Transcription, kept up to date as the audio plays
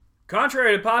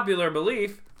Contrary to popular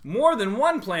belief, more than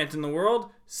one plant in the world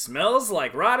smells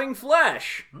like rotting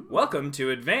flesh. Welcome to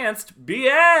Advanced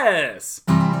B.S.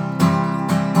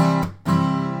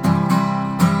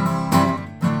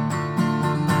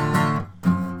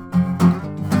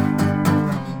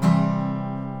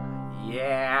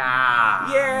 Yeah.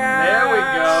 There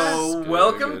we go.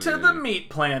 Welcome to the Meat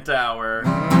Plant Hour.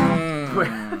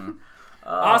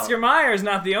 Oscar Mayer's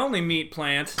not the only meat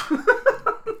plant.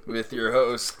 With your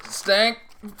host, Stank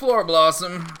Floor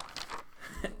Blossom.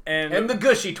 And the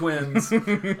Gushy Twins.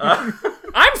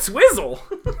 I'm Swizzle.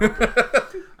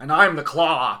 And I'm the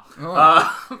Claw.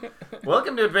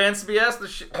 Welcome to Advanced B.S.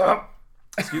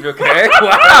 Excuse me, okay?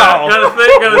 Wow.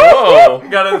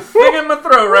 Got a thing in my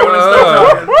throat right when I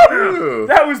start talking.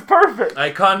 That was perfect.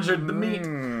 I conjured the meat.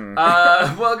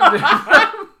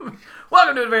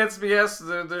 Welcome to Advanced B.S.,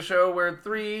 the show where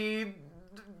three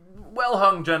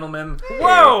well-hung gentlemen.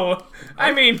 Whoa!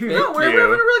 I mean, No, we're having a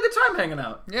really good time hanging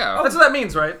out. Yeah. That's what that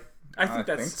means, right? I think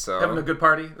that's so. Having a good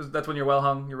party. That's when you're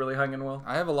well-hung. You're really hung and well.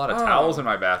 I have a lot of towels in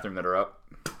my bathroom that are up.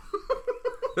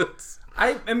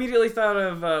 I immediately thought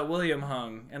of William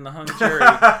Hung and the Hung Jury.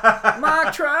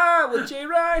 Mock trial with Jay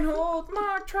Reinhold.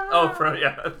 Mock trial. Oh,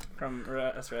 from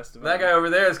Rest of That guy over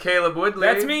there is Caleb Woodley.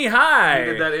 That's me. Hi. He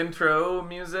did that intro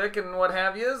music and what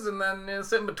have yous, and then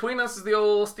sitting between us is the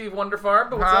old Steve Wonderfarb.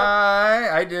 But what's up?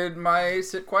 Hi, I did my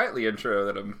Sit Quietly intro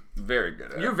that I'm very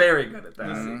good at. You're very good at that.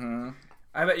 Mm-hmm.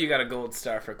 I bet you got a gold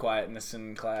star for quietness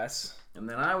in class. And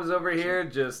then I was over here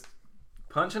just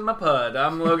punching my pud.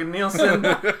 I'm Logan Nielsen.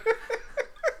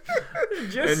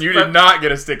 And you did not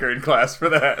get a sticker in class for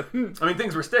that. I mean,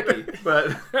 things were sticky,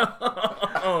 but...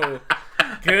 Oh,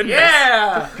 goodness.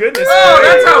 Yeah! Goodness. Oh,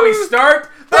 that's how we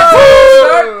start! That's how we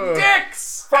start!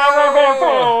 Dicks!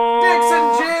 Dicks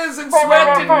and jizz and sweat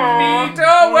and meat!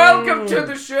 Oh, welcome to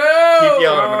the show! Keep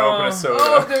yelling, I'm going to open a soda.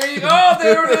 Oh, there you go!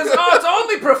 There it is! Oh, it's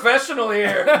only professional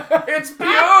here! It's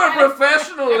pure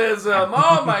professionalism!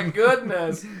 Oh, my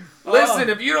goodness! Listen,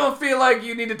 if you don't feel like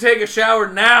you need to take a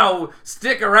shower now,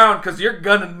 stick around because you're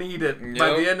gonna need it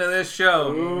by the end of this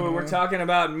show. Ooh, we're talking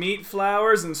about meat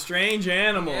flowers and strange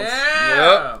animals.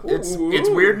 Yeah! Yep. It's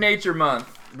Weird Nature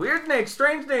Month. Weird nature,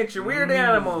 strange nature, weird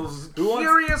animals,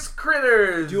 curious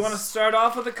critters. Do you want to start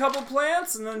off with a couple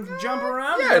plants and then jump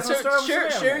around? Yeah,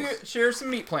 share some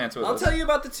meat plants with us. I'll tell you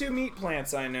about the two meat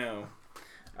plants I know.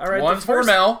 All right, One's for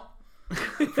Mel.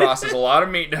 Processes a lot of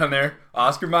meat down there.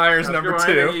 Oscar Mayer's number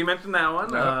 2. You mentioned that one.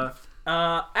 No.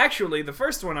 Actually, the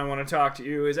first one I want to talk to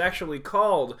you is actually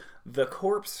called the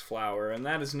corpse flower, and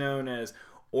that is known as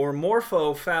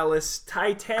Ormorphophallus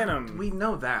titanum. We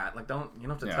know that. Like, you don't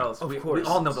have to tell us. Of we course.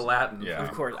 all know the Latin. Yeah.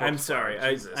 Of course. Corpse I'm sorry.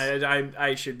 flower,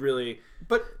 I should really.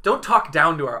 But don't talk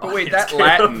down to our audience. Wait, that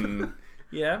Latin.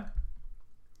 Yeah.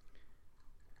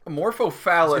 Amorphophallus.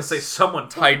 I was gonna say someone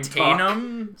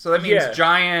titanum. So that means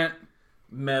giant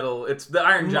metal. It's the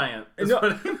Iron Giant. No.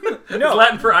 It's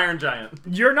Latin for Iron Giant.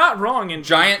 You're not wrong. In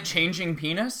giant changing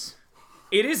penis.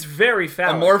 it is very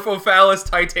phallic. Amorphophallus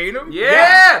titanum.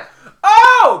 Yeah.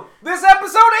 Oh, this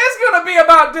episode is gonna be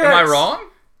about dicks. Am I wrong?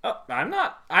 I'm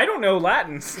not. I don't know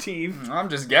Latin, Steve. I'm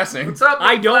just guessing. What's up,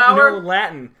 I don't flower? know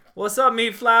Latin. What's up,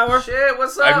 meat flower? Shit,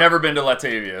 what's up? I've never been to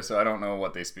Latavia, so I don't know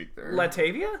what they speak there.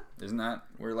 Latavia? Isn't that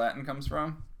where Latin comes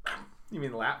from? You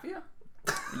mean Latvia?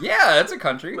 Yeah, that's a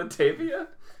country. Latavia?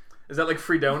 Is that like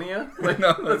Fredonia? Like,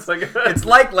 No, that's like it's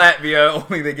like Latvia,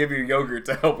 only they give you yogurt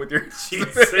to help with your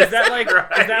Jesus. Is that like?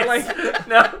 Is that like?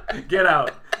 No, get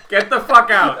out. Get the fuck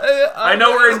out. I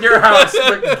know we're in your house,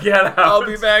 but get out. I'll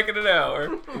be back in an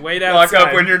hour. Wait Walk outside.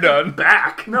 up when you're done.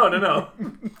 back. No.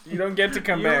 You don't get to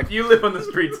come back. You live on the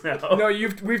streets now. No,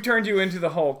 we've turned you into the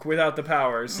Hulk without the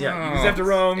powers. Yeah, you just have to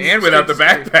roam. And without the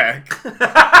street to street.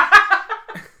 backpack.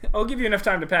 I'll give you enough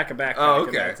time to pack a backpack. Oh, and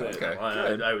okay. that's it. Okay.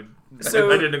 Well, I would.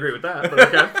 So- I didn't agree with that,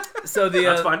 but okay. So the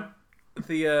That's fine.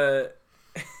 the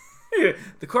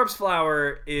the corpse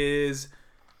flower is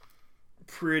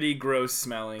pretty gross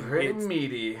smelling. Pretty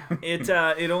meaty. It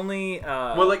only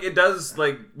Well, like it does.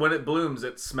 Like when it blooms,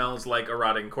 it smells like a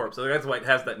rotting corpse. So that's why it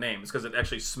has that name. It's because it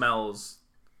actually smells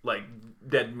like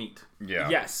dead meat. Yeah.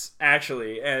 yes,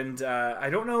 actually, and I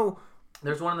don't know.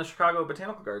 There's one in the Chicago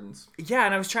Botanical Gardens. Yeah,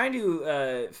 and I was trying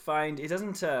to find. It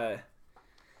doesn't.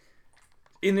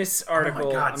 In this article, Oh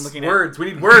my God, I'm looking words.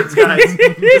 We need words, guys.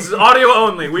 This is audio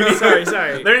only. We need, Sorry.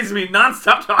 There needs to be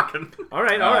non-stop talking. All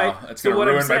right. It's So going what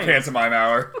to I'm ruin my saying- pantomime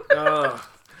hour.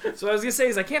 So what I was gonna say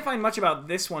is I can't find much about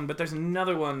this one, but there's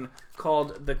another one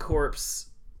called the corpse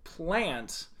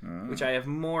plant, which I have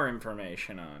more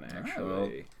information on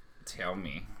actually. Tell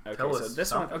me. Okay, Tell so us this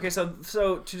something. one. Okay,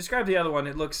 so to describe the other one,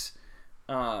 it looks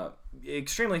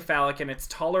extremely phallic, and it's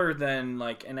taller than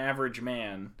like an average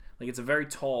man. Like it's a very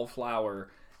tall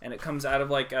flower, and it comes out of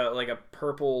like a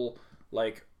purple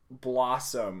like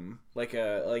blossom, like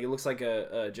it looks like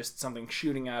a just something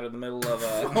shooting out of the middle of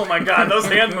a. Oh my god, those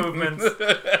hand movements!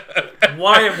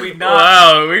 Why have we not?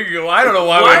 Wow, I don't know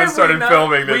why we haven't started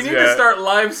filming this We need yet. to start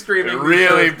live streaming.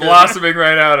 Really blossoming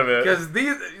right out of it. Because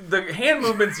the hand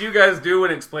movements you guys do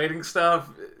when explaining stuff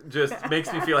just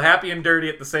makes me feel happy and dirty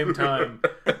at the same time.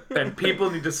 And people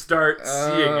need to start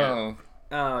seeing it.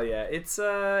 Oh yeah, it's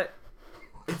a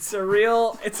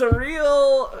real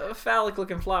phallic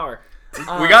looking flower.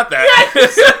 We got that. Yeah, you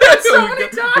said that so many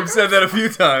times. We've said that a few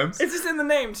times. It's just in the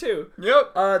name too.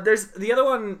 Yep. There's the other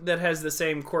one that has the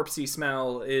same corpsey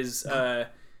smell is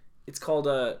it's called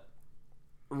a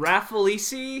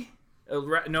Rafflesia.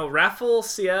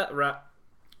 Rafflesia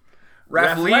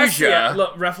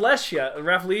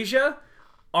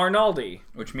Arnoldi.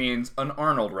 Which means an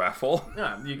Arnold raffle.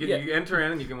 Yeah, you enter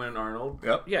in and you can win an Arnold.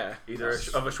 Yep. Yeah. Either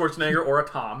of a Schwarzenegger or a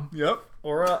Tom. Yep.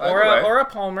 Or a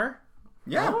Palmer.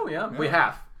 Yeah. Oh yeah. We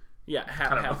have. Yeah,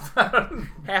 half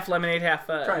half lemonade, half.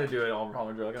 Trying to do it all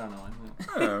Palmer joke. I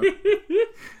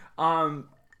don't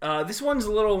know. This one's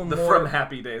a little the more from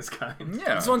Happy Days kind.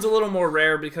 Yeah. This one's a little more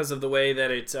rare because of the way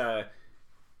that it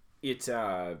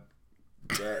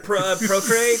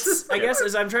procreates. I guess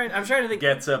as I'm trying to think.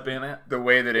 Gets up in it. The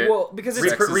way that it because it's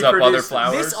sexes up other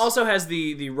flowers. This also has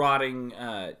the rotting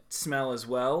smell as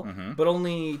well, but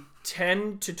only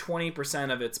 10 to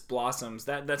 20% of its blossoms.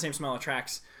 That same smell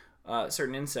attracts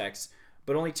certain insects,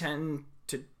 but only 10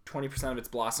 to 20% of its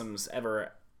blossoms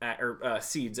ever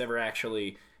seeds ever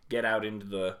actually get out into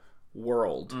the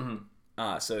world.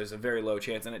 So there's a very low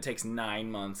chance, and it takes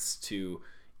 9 months to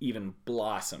even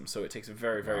blossom. So it takes a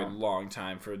very, very long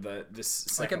time for this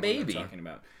second like a baby. one I'm talking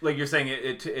about. Like you're saying,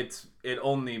 it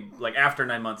only like after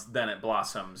 9 months, then it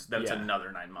blossoms. Then it's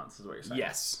another 9 months, is what you're saying.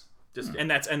 Yes. Just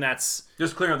and that's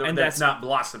just clear that that's not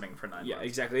blossoming for 9 months. Yeah,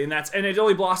 exactly. And it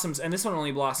only blossoms, and this one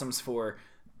only blossoms for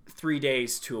 3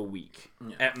 days to a week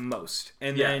at most.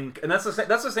 And then that's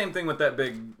the same thing with that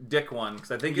big dick one,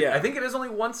 because I think it is only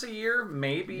once a year,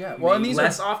 maybe. Yeah. Well, and these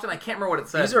less often. I can't remember what it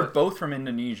says. These are both from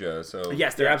Indonesia, so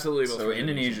yes, they're absolutely both. So from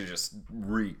Indonesia just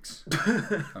reeks.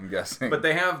 I'm guessing. But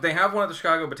they have one at the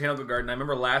Chicago Botanical Garden. I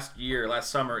remember last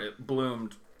summer it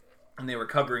bloomed. And they were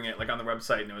covering it like on the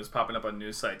website, and it was popping up on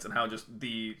news sites, and how just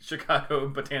the Chicago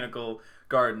Botanical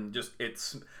Garden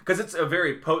it's a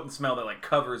very potent smell that like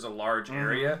covers a large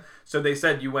area. So they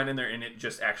said you went in there and it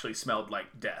just actually smelled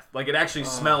like death. Like it actually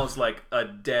smells like a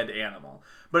dead animal.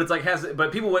 But it's like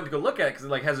but people went to go look at it because it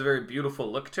like has a very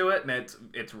beautiful look to it, and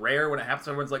it's rare when it happens.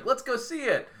 Everyone's like, let's go see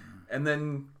it, and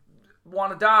then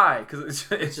want to die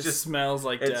because it just smells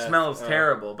like it death. Smells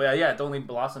terrible. But yeah, it only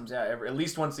blossoms at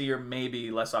least once a year,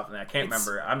 maybe less often. I can't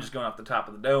remember. I'm just going off the top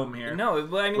of the dome here. No,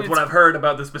 but I mean, with what I've heard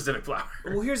about the specific flower.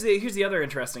 Well, here's the other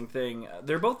interesting thing.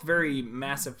 They're both very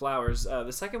massive flowers.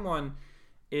 The second one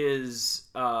is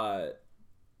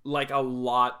like a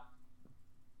lot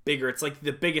bigger. It's like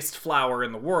the biggest flower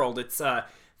in the world. It's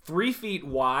 3 feet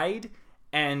wide,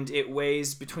 and it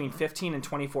weighs between 15 and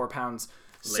 24 pounds.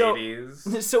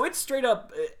 Ladies. So it's straight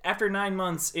up, after 9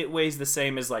 months, it weighs the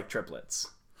same as like triplets.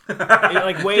 It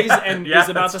like weighs and is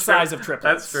about the size of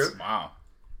triplets. That's true. Wow.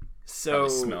 So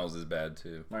probably smells is bad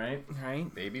too. Right?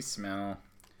 Baby smell.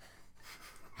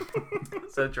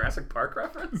 Is that a Jurassic Park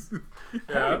reference?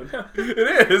 Yeah.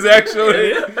 It is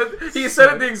actually. He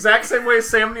said it the exact same way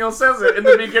Sam Neill says it in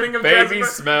the beginning of Baby Jurassic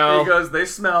smell. He goes, they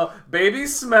smell. Baby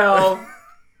smell.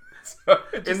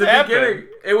 In the beginning,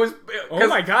 it was. Oh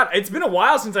my god! It's been a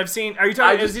while since I've seen. Are you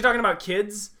talking? Is he talking about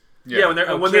kids? Yeah, when they're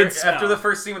kids after smell. the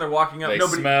first scene when they're walking up, They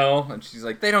nobody smell, and she's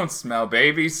like, "They don't smell.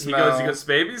 Baby smell." He goes,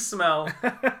 "Baby smell."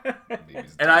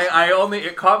 Babies And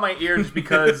it caught my ears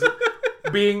because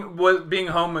being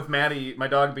home with Maddie, my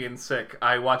dog being sick,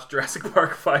 I watched Jurassic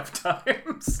Park 5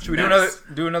 times. Should we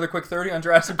do another quick 30 on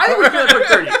Jurassic I Park? think we can do a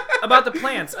quick 30. About the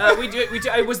plants. We do.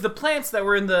 It was the plants that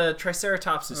were in the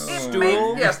Triceratops'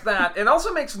 stool. Yes, that. It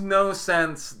also makes no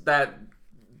sense that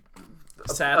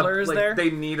Sadler is there.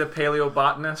 They need a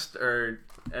paleobotanist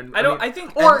I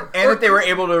think that they were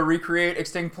able to recreate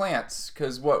extinct plants,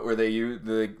 because what were they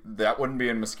that wouldn't be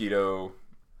in mosquito.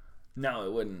 No,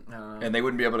 it wouldn't. And they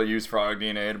wouldn't be able to use frog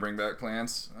DNA to bring back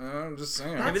plants. I'm just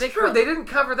saying. That's true. They didn't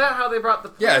cover that, how they brought the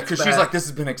plants Yeah, because she's back. like, this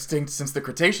has been extinct since the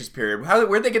Cretaceous period.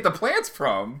 Where'd they get the plants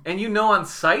from? And you know on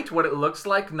site what it looks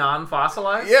like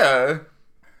non-fossilized? Yeah.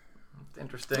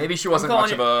 Interesting. Maybe she wasn't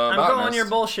much of a I'm botanist. calling your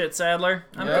bullshit, Sadler.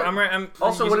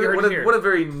 Also, what a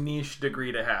very niche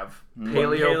degree to have.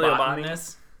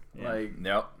 Paleobotanist. Yeah. Like,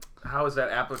 Yep. How is that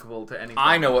applicable to anything?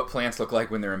 I know what plants look like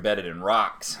when they're embedded in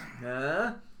rocks.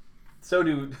 So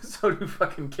do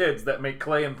fucking kids that make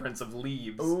clay imprints of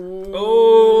leaves.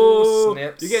 Oh,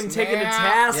 Snips. you're getting taken to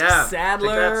task, Sadler.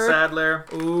 Take that, Sadler.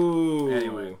 Ooh.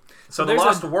 Anyway, so the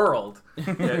Lost World.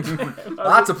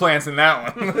 Lots of plants in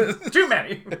that one. Too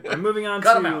many. I'm moving on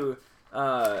Cut 'em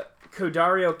to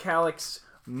Codario Calyx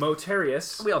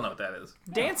Moterius. We all know what that is.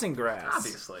 Dancing grass.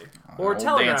 Obviously. Or Old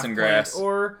telegraph dancing plant. grass.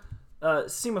 Or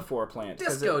semaphore plant.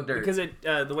 Disco dirt. Because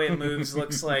the way it moves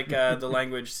looks like the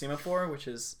language semaphore, which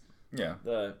is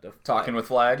the Talking with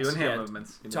flags. Doing hand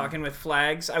movements. Talking with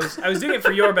flags. I was doing it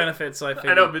for your benefit, so I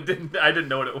figured. I know, but I didn't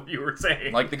know what you were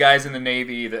saying. Like the guys in the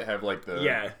Navy that have like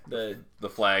the the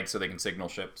flag so they can signal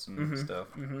ships and stuff.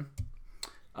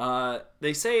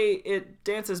 They say it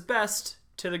dances best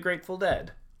to the Grateful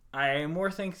Dead. I more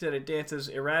think that it dances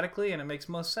erratically, and it makes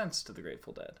most sense to the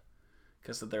Grateful Dead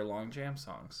because of their long jam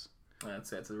songs.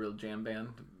 That's a real jam band.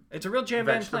 It's a real jam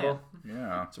band plant.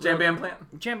 Yeah. Jam band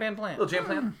plant. Jam band plant. Little jam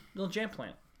plant. Little jam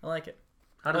plant. I like it.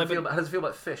 How does it feel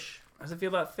about fish? How does it feel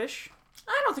about fish?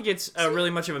 I don't think it's really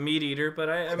much of a meat eater, but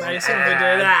I assume if it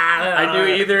did. I do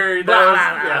either.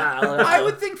 I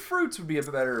would think fruits would be a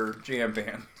better jam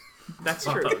band. That's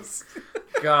true.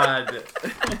 God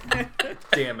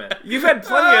damn it. You've had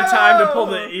plenty of time to pull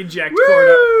the eject cord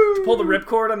up, to pull the rip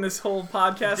cord on this whole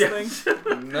podcast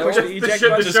thing. No, Push the eject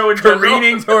button. the show in general.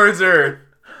 careening towards Earth.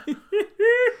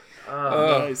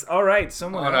 Nice. All right,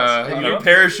 someone On else. a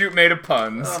parachute made of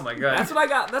puns. Oh my god. That's what I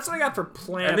got for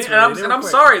plants. And I'm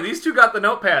sorry, these two got the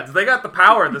notepads. They got the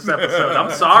power this episode.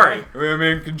 I'm sorry. I'm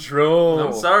in control.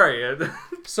 I'm sorry.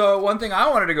 So one thing I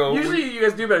wanted to go. Usually you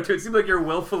guys do better too. It seems like you're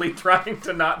willfully trying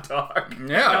to not talk.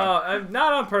 Yeah. No,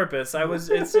 not on purpose.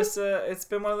 It's just it's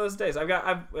been one of those days.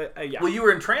 Yeah. Well, you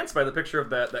were entranced by the picture of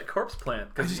that corpse plant.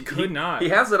 I just could not. He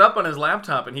has it up on his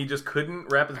laptop and he just couldn't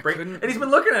wrap his brain. And he's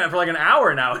been looking at it for like an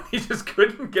hour now and he just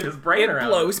couldn't get his brain around. It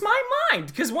blows my mind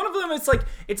because one of them it's like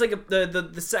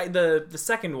the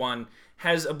second one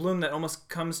has a bloom that almost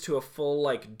comes to a full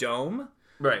like dome.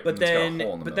 Right. But then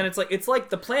it's like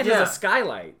the plant has a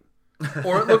skylight.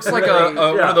 Or it looks like one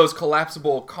of those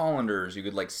collapsible colanders you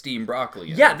could like steam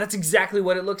broccoli in. Yeah, that's exactly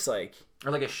what it looks like.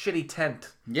 Or like a shitty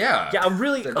tent. Yeah. Yeah, a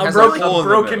really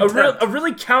broken tent. A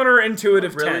really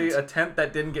counterintuitive really tent. A tent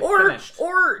that didn't get finished.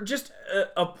 Or just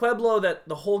a pueblo that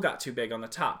the hole got too big on the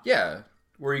top. Yeah.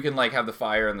 Where you can like have the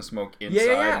fire and the smoke inside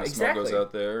and the smoke goes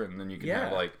out there and then you can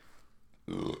have like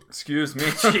excuse me.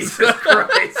 Jesus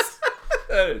Christ.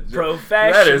 Professional.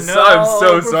 That is I'm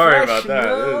so sorry about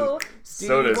that.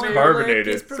 Soda's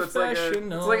carbonated. So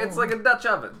it's like a Dutch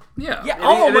oven. Yeah. Yeah.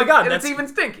 Oh my god, that's even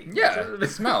stinky. Yeah, it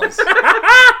smells.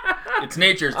 It's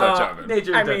nature's Dutch oven. Dutch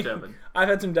oven. I've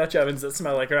had some Dutch ovens that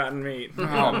smell like rotten meat.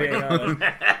 Oh, being honest.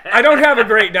 I don't have a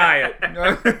great diet.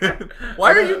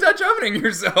 Why are you Dutch ovening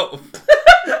yourself?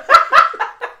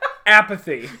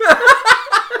 Apathy.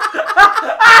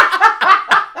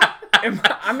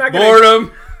 I'm not gonna.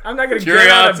 Boredom. I'm not gonna get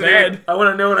out of bed. I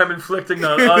want to know what I'm inflicting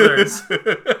on others.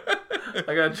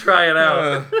 I gotta try it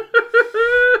out.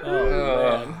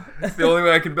 Man. It's the only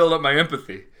way I can build up my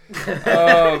empathy.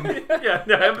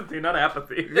 Empathy, not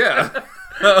apathy. Yeah.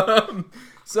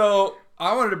 So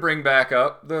I wanted to bring back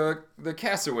up the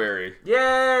cassowary.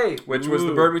 Yay! Which was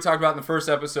the bird we talked about in the first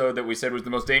episode that we said was the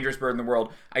most dangerous bird in the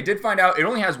world. I did find out it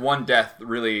only has one death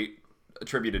really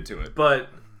attributed to it. But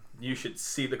you should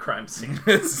see the crime scene.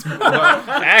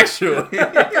 Actually.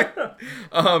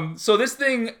 So this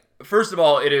thing, first of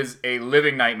all, it is a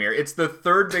living nightmare. It's the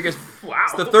third biggest. Wow.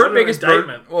 It's the third biggest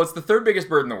bird. Well, it's the third biggest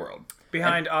bird in the world.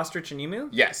 Behind ostrich and emu?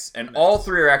 Yes, and all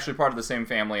three are actually part of the same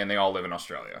family, and they all live in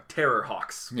Australia. Terror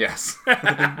hawks. Yes.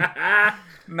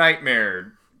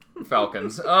 Nightmare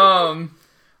falcons.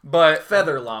 But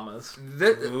feather llamas.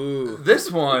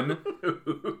 This one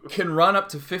can run up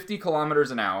to 50 kilometers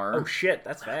an hour. Oh shit,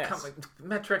 that's fast.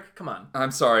 Metric, come on.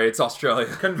 I'm sorry, it's Australia.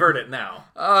 Convert it now.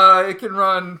 It can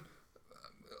run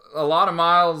a lot of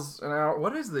miles an hour.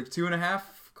 What is it? 2.5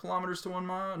 kilometers to 1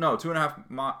 mile? No,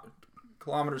 2.5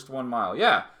 kilometers to 1 mile.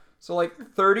 Yeah. So like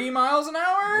 30 miles an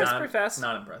hour? That's pretty fast.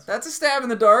 Not impressive. That's a stab in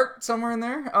the dark somewhere in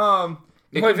there.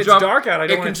 If it's dark out, I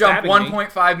don't want to stab it can jump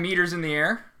 1.5 meters in the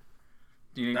air.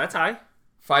 That's high.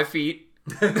 5 feet.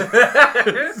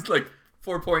 It's like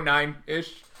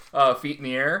 4.9-ish feet in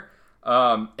the air.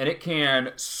 And it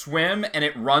can swim, and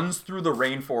it runs through the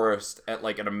rainforest at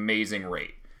like an amazing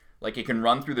rate. Like it can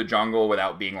run through the jungle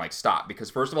without being like stopped. Because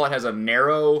first of all, it has a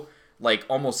narrow, like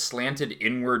almost slanted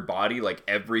inward body. Like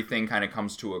everything kind of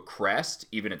comes to a crest.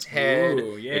 Even its head,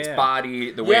 its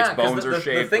body, the way its bones are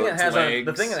shaped, its legs.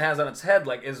 The thing it has on its head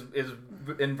like is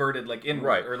inverted, like inward,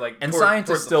 Right. or like. And towards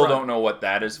scientists the still front. don't know what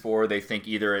that is for. They think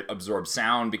either it absorbs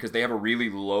sound because they have a really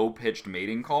low-pitched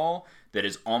mating call that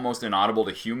is almost inaudible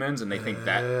to humans, and they think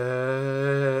that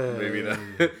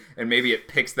maybe it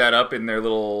picks that up in their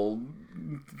little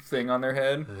thing on their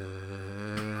head.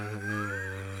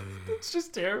 It's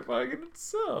just terrifying in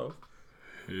itself.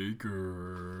 Hey,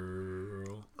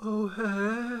 girl. Oh,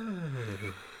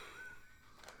 hey.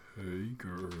 Hey,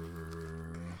 girl.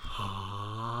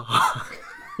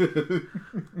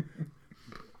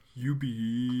 You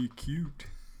be cute.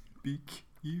 Be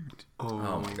cute.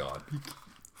 Oh my god.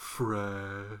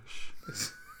 Fresh.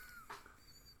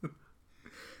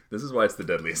 This is why it's the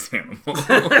deadliest animal.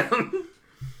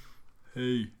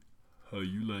 Hey, how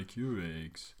you like your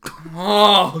eggs?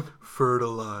 Oh!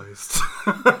 Fertilized.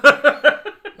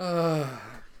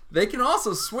 They can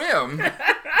also swim.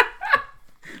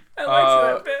 I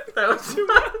liked that bit. That was too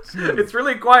much. It's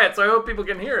really quiet, so I hope people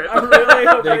can hear it. I really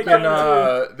hope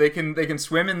They can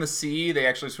swim in the sea. They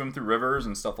actually swim through rivers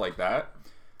and stuff like that.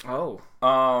 Oh.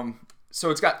 So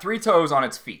it's got 3 toes on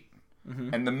its feet.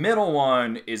 Mm-hmm. And the middle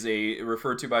one is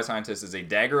referred to by scientists as a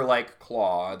dagger-like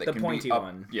claw that can pointy be up,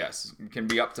 one. Yes, can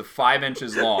be up to 5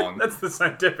 inches long. That's the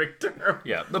scientific term.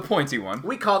 Yeah, the pointy one.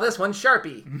 We call this one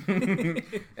Sharpie.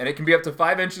 And it can be up to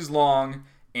 5 inches long.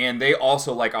 And they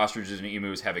also, like ostriches and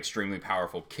emus, have extremely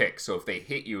powerful kicks. So if they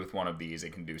hit you with one of these,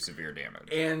 it can do severe damage.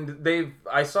 And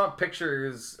I saw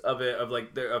pictures of it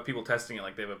of people testing it.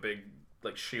 Like they have a big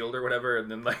like shield or whatever, and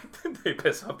then like they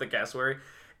piss off the cassowary.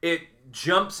 It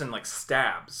jumps and like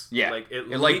stabs. Yeah, like it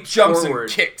like jumps forward,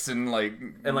 and kicks and like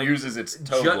uses its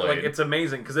toe blade. Like it's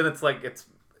amazing because then it's like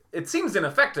it seems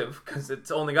ineffective because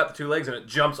it's only got the 2 legs and it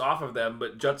jumps off of them,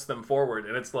 but juts them forward,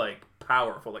 and it's like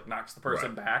powerful. Like knocks the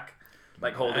person back.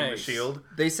 Like holding the shield.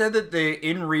 They said that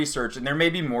in research, and there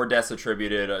may be more deaths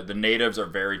attributed, the natives are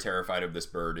very terrified of this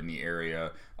bird in the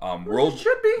area.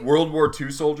 Should be. World War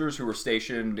II soldiers who were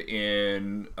stationed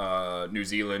in New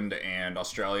Zealand and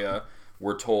Australia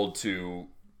were told to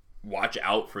watch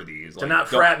out for these. To not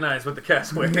fraternize with the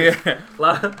cassowary. Yeah. A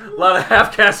lot of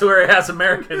half cassowary, half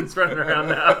Americans running around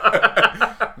now.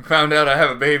 Found out I have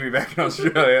a baby back in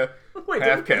Australia. Wait,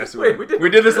 half cassowary. Wait,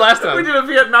 we did this last time. We did a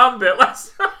Vietnam bit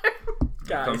last time.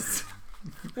 Guys.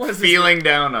 Feeling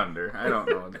down under. I don't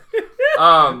know.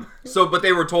 But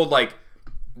they were told, like,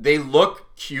 they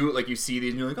look cute. Like, you see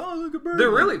these and you're like, oh, look, a bird. They're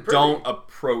really pretty. Don't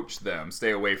approach them.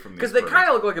 Stay away from these because they birds. kind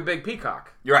of look like a big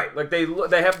peacock. You're right. Like, they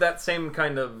have that same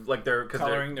kind of, like,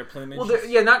 coloring their plumage.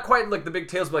 Well, not quite like the big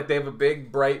tails, but like they have a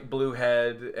big, bright blue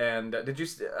head. And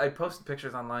I posted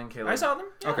pictures online, Caleb. I saw them.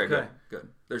 Yeah. Okay, good.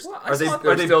 Are they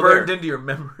still burned there. into your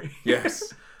memory?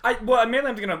 Yes. Mainly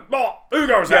I'm thinking of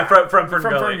Ugo's. Yeah, from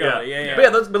Ferngully. Yeah.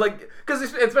 But like, because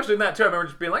especially in that too, I remember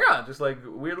just being like, just like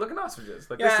weird looking ostriches.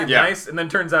 Like this seems Yeah. nice, and then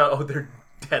turns out, they're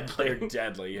deadly. They're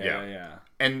deadly. Yeah.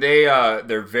 And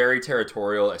they're very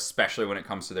territorial, especially when it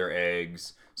comes to their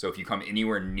eggs. So if you come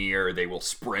anywhere near, they will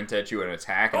sprint at you and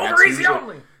attack. And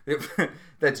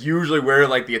that's usually where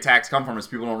like the attacks come from, is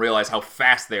people don't realize how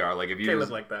fast they are. Like if you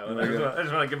Caleb like that. I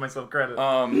just want to give myself credit.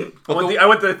 I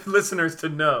want the listeners to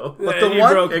know. But the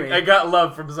one I got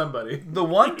love from somebody. The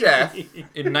one death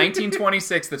in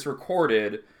 1926 that's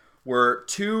recorded were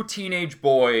 2 teenage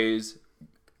boys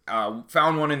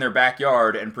found one in their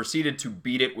backyard and proceeded to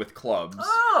beat it with clubs.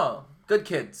 Oh, good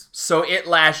kids. So it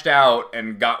lashed out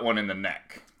and got one in the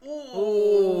neck.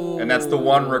 Ooh. And that's the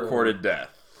one recorded death.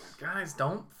 Guys,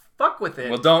 don't fuck with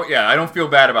it. Well, I don't feel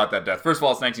bad about that death. First of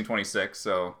all, it's 1926,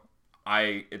 so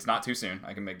it's not too soon.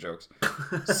 I can make jokes.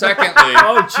 Secondly,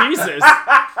 oh Jesus.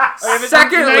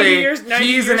 Secondly, 90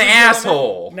 he's years an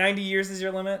asshole. 90 years is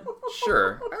your limit?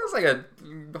 Sure. That was like a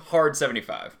hard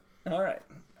 75. All right.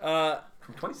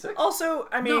 From 26. Also,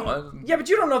 I mean, yeah, but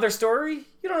you don't know their story.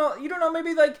 You don't know.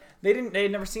 Maybe like they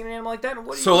had never seen an animal like that.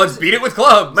 So let's beat it with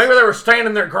clubs. Maybe they were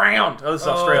standing their ground. Oh, this is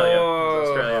Australia.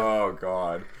 Oh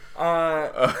God.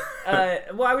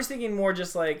 Well, I was thinking more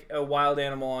just like a wild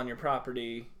animal on your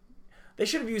property. They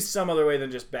should have used some other way than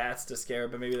just bats to scare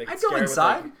it, but maybe they could scare it with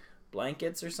like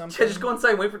blankets or something. Yeah, just go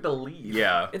inside and wait for it to leave.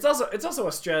 Yeah. It's also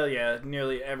Australia.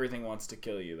 Nearly everything wants to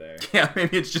kill you there. Yeah,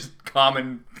 maybe it's just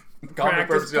common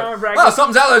practice. Oh,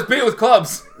 something's out there. Let's beat it with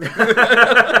clubs.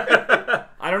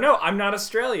 I don't know. I'm not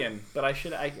Australian, but I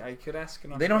could ask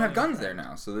an Australian. They don't have guns there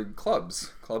now, so the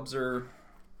clubs are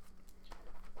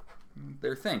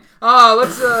their thing.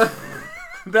 Let's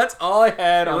that's all I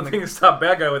had The on only thing to stop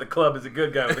bad guy with a club is a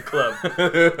good guy with a club. That's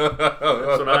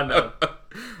what I know.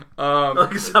 The only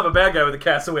thing to stop a bad guy with a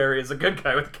cassowary is a good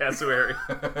guy with a cassowary.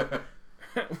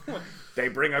 They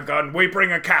bring a gun, we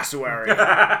bring a cassowary.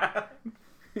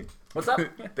 What's up?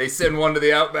 They send one to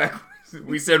the outback.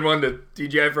 We send one to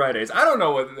TGI Fridays. I don't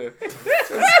know what.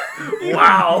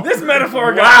 Wow, this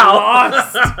metaphor got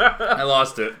lost. I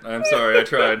lost it. I'm sorry. I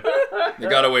tried. It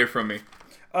got away from me.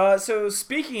 So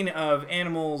speaking of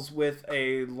animals with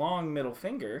a long middle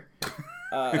finger,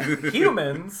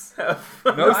 Humans.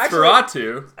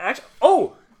 Nosferatu.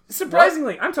 Actually,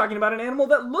 surprisingly, I'm talking about an animal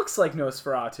that looks like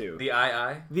Nosferatu. The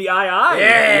eye. The eye. Yeah.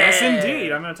 Yes,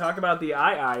 indeed. I'm going to talk about the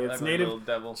eye. It's Like a native little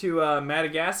devil. to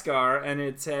Madagascar, and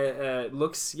it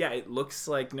looks like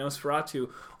Nosferatu,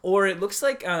 or it looks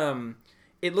like Angelica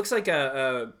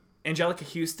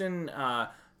Houston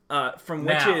from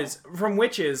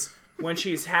Witches when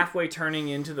she's halfway turning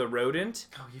into the rodent.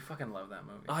 Oh, you fucking love that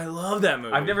movie. I love that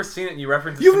movie. I've never seen it, and you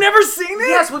reference it. You've never seen it?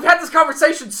 Yes, we've had this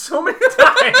conversation so many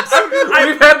times.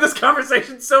 We've had this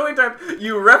conversation so many times.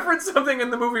 You reference something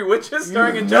in the movie Witches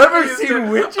starring Angelica never Houston.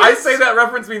 seen Witches? I say that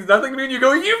reference means nothing to me, and you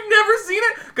go, you've never seen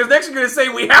it? Because next you're going to say,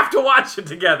 we have to watch it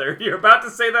together. You're about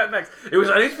to say that next. It was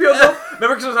on HBO Go.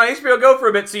 Remember, because it was on HBO Go for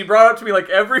a bit, so you brought it up to me like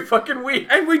every fucking week.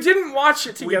 And we didn't watch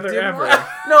it together ever.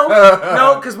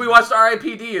 No, because we watched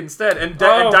R.I.P.D. instead, and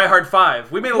Die Hard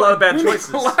 5. We made a lot of bad choices.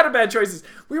 A lot of bad choices.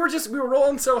 We were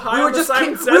rolling so high. We were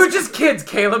just kids,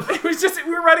 Caleb. We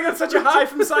were riding on such a high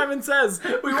from Simon Says.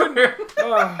 We couldn't.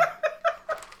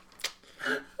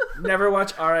 Never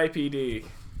watch R.I.P.D.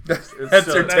 That's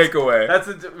your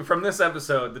takeaway. From this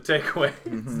episode. The takeaway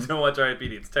is don't watch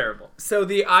R.I.P.D. It's terrible. So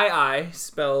the I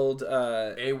spelled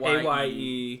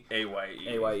A-Y-E.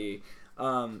 A-Y-E.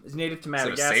 Is native to Is it a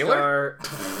Madagascar.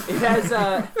 It has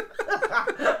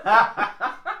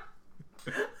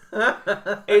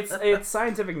its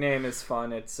scientific name is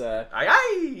fun. It's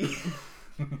Aye.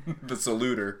 The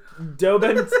saluter.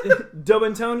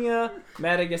 Dobentonia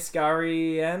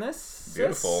madagascariensis.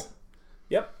 Beautiful.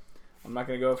 Yep. I'm not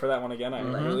going to go for that one again. I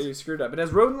really screwed up. It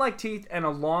has rodent-like teeth and a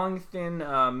long, thin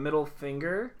middle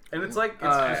finger. And it's like,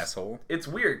 asshole. it's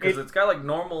weird because it's got like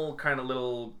normal kind of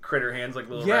little critter hands, like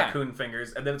little raccoon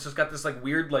fingers, and then it's just got this like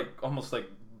weird, like almost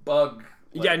like bug.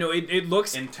 Like, yeah, no, it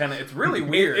looks antenna. It's really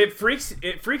weird. It freaks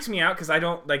me out because I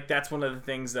don't like. That's one of the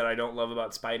things that I don't love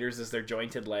about spiders is their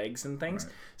jointed legs and things.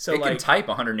 Right. So it can type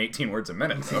 118 words a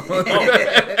minute. So.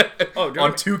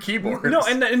 On 2 keyboards. No,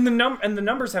 and the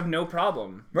numbers have no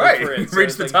problem. Right, for it, so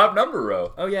reach the top number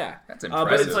row. Oh yeah, that's impressive.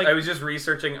 But it's like, I was just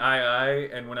researching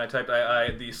II, and when I typed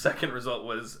II, the second result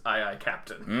was II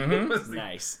Captain. Mm-hmm.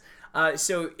 Nice.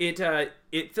 So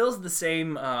it fills the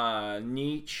same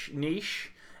niche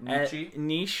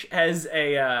as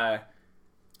a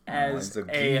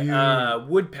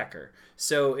woodpecker.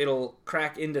 So it'll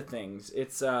crack into things.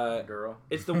 It's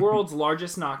it's the world's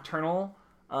largest nocturnal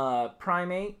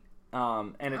primate,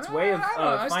 and its way of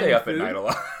I finding stay up food. at night a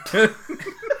lot.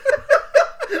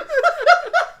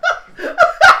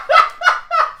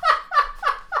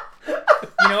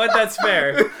 You know what? That's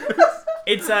fair.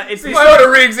 It's you might want to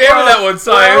re-examine that one,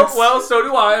 science. Well, so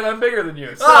do I, and I'm bigger than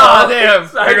you. So damn!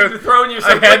 I'm throwing you.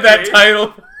 I had that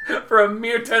title for a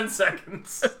mere 10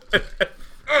 seconds.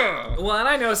 Well, and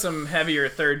I know some heavier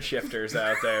third shifters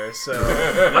out there, so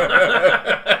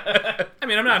I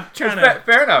mean, I'm not trying to.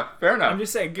 Fair enough. I'm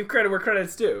just saying, give credit where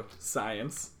credit's due.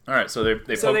 Science. All right, so they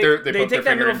take finger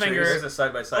that middle in finger. There's a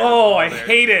side by side. Oh, I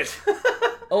hate it.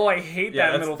 Oh, I hate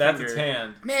that middle that's finger. That's its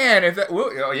hand. Man, if that,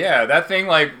 that thing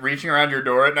like reaching around your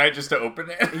door at night just to open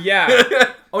it.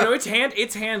 Yeah. Oh no, its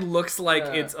hand looks like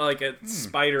it's like a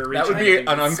spider. That would be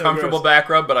an uncomfortable back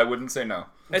rub, but I wouldn't say no.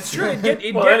 It's true.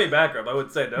 Any back rub, I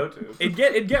would say no to.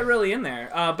 It'd get really in there.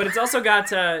 But it's also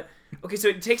got okay. So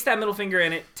it takes that middle finger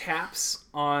and it taps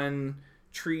on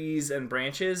trees and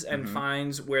branches and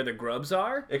finds where the grubs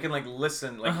are. It can like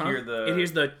listen, like hear the. It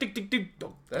hears the tick tick tick.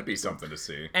 That'd be something to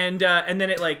see. And then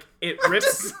it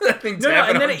rips. That thing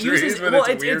tapping and then on it trees uses with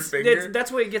its weird finger. that's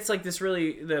why it gets like this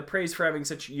the praise for having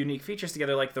such unique features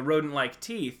together, like the rodent-like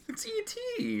teeth. It's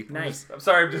E.T. Nice. I'm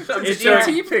sorry, it's It's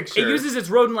an E.T. picture. It uses its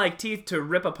rodent-like teeth to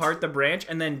rip apart the branch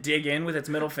and then dig in with its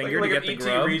middle finger like to get the E.T.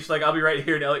 grub. reached, like I'll be right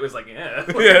here, and Elliot was like, yeah,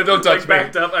 don't touch me.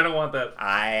 Backed up. I don't want that.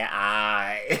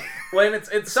 I. Well, and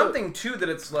it's something too that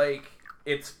it's like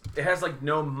it has like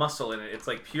no muscle in it. It's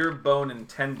like pure bone and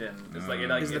tendon. It's like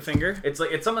Is the finger? It's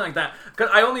something like that. Cause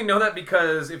I only know that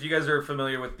because if you guys are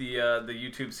familiar with the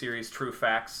YouTube series True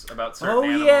Facts about certain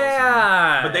animals.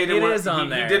 Yeah, But they did on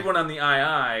there. He did one on the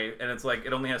II, and it's like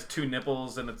it only has 2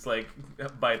 nipples, and it's like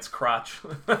by its crotch,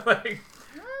 but like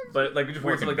just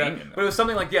weird stuff like that. But it was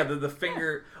something like the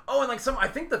finger. Oh, and like I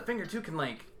think the finger too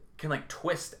can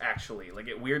twist actually. Like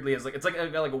it weirdly is like it's like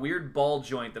a weird ball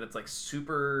joint that it's like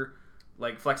super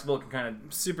like flexible. It can kind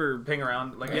of super ping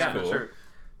around. Like That's cool. Sure.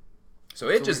 So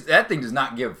that thing does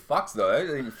not give fucks though.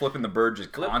 You're flipping the bird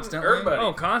just constantly.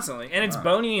 Oh, constantly, and it's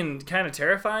bony and kind of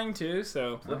terrifying too.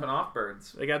 So flipping off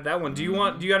birds. They got that one. Do you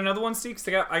got another one, Steve? 'Cause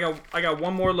I got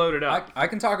one more loaded up. I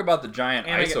can talk about the giant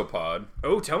isopod.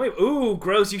 Tell me. Ooh,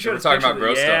 gross! You showed us talking about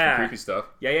gross stuff yeah. and creepy stuff.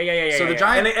 Yeah. So the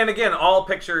giant, and again, all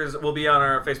pictures will be on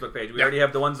our Facebook page. We already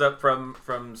have the ones up from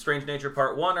Strange Nature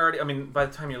Part 1 already. I mean, by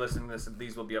the time you're listening to this,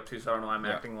 these will be up too. So I don't know. I'm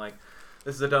acting like.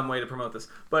 This is a dumb way to promote this,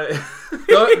 but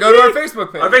go to our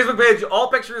Facebook page. Our Facebook page, all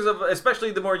pictures of,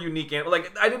 especially the more unique animals.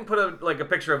 Like I didn't put a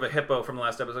picture of a hippo from the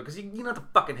last episode because you know what the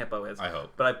fucking hippo is. I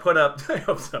hope, but I put up. I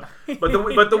hope so. But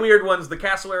the weird ones, the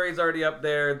cassowary is already up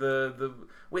there.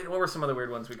 Wait, what were some other weird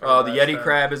ones we covered? The Yeti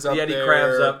crab is up there. The Yeti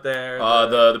crab's up there.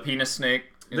 The penis snake.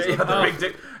 The big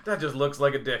dick. That just looks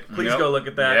like a dick. Please go look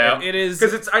at that. Yep. It is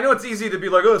because I know it's easy to be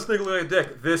like, oh, snake looks like a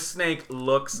dick. This snake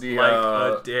looks like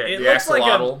a dick. It looks like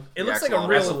a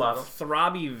real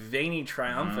throbby, veiny,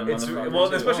 triumphant.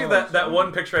 Especially that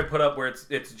one picture I put up where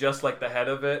it's just like the head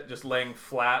of it, just laying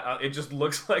flat. It just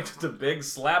looks like just a big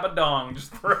slab of dong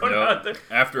just thrown out there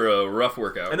after a rough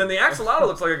workout. And then the axolotl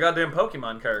looks like a goddamn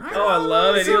Pokemon character. Oh, I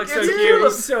love it. He looks so cute.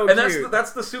 He's so cute. And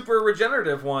that's the super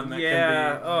regenerative one. That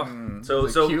can be.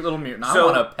 So cute little mutant. I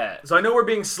want a pet. So I know we're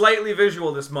being slightly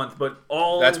visual this month, but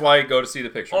that's why you go to see the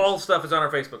pictures. All stuff is on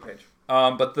our Facebook page.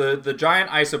 But the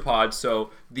giant isopods, so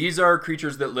these are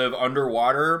creatures that live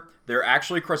underwater. They're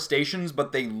actually crustaceans,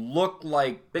 but they look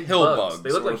like big pill bugs. They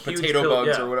look like potato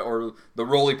bugs or the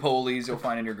roly-polies you'll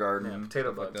find in your garden. Yeah,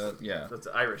 potato bugs. Like that. Yeah. That's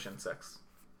Irish insects.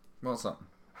 Well, something.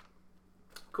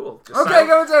 Cool. Just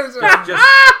judgmental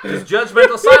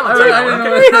silence. No.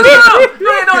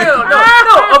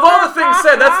 Of all the things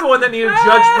said, that's the one that needed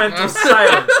judgmental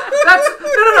silence.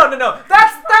 No.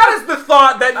 That is the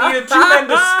thought that needed two men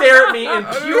to stare at me in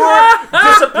pure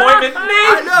disappointment,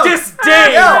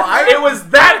 disdain. It was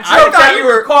that joke that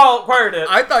you required it.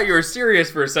 I thought you were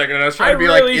serious for a second, and I was trying to be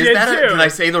like, did I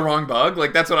say the wrong bug?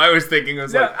 Like that's what I was thinking. I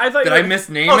was like, did I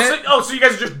misname it? So you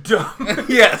guys are just dumb.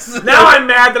 Yes. Now I'm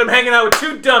mad that I'm hanging out with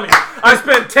two dummies. I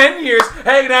spent 10 years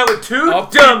hanging out with two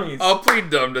dummies. I'll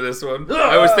plead dumb to this one.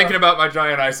 I was thinking about my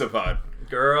giant isopod.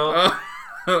 Girl.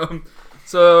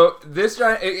 So this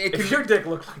giant... If your dick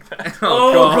looked like that.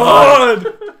 Oh God.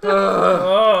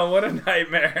 Oh, what a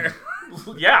nightmare.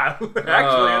 Yeah, actually a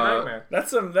nightmare.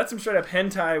 That's some straight up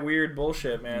hentai weird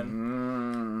bullshit,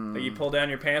 man. Like you pull down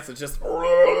your pants, it's just...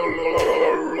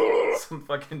 Some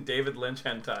fucking David Lynch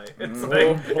hentai. It's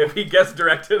like if he gets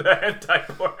directed a hentai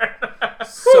porn.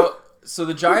 So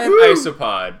the giant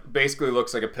isopod basically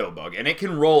looks like a pill bug, and it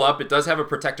can roll up. It does have a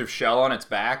protective shell on its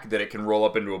back that it can roll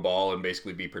up into a ball and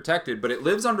basically be protected, but it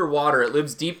lives underwater. It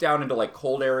lives deep down into like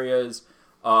cold areas,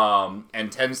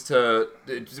 and tends to...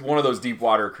 It's one of those deep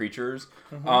water creatures.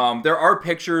 There are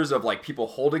pictures of like people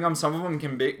holding them. Some of them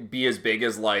can be as big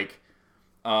as like...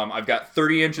 I've got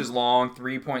 30 inches long,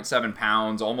 3.7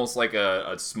 pounds, almost like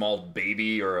a small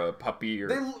baby or a puppy.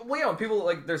 People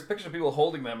like there's pictures of people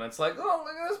holding them, and it's like, oh,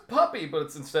 look at this puppy, but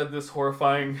it's instead this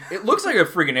horrifying. It looks like a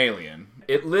friggin' alien.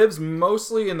 It lives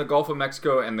mostly in the Gulf of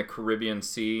Mexico and the Caribbean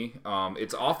Sea.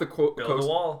 It's off the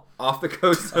off the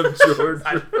coast of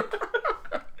Georgia.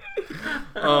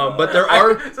 But there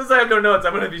are... Since I have no notes,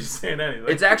 I'm going to be just saying anything.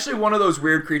 It's actually one of those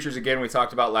weird creatures, again, we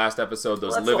talked about last episode,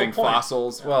 those living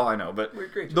fossils. Yeah. Well, I know, but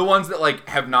the ones that, like,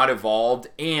 have not evolved,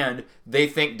 and they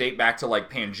date back to,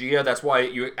 like, Pangea. That's why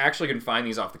you actually can find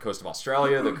these off the coast of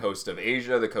Australia, the coast of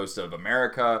Asia, the coast of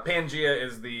America. Pangea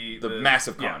is the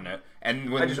massive continent.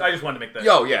 And when, I just wanted to make that...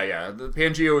 Oh, yeah. The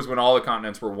Pangea was when all the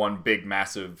continents were one big,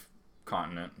 massive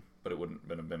continent. But it wouldn't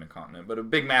have been a continent. But a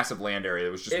big, massive land area. It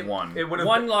was just one. It would have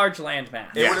one large land mass.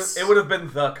 It would have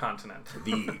been the continent.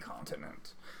 The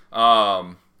continent.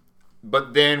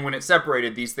 But then when it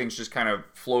separated, these things just kind of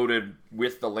floated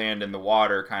with the land and the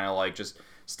water, kind of like just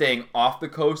staying off the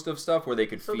coast of stuff where they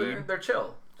could feed. They're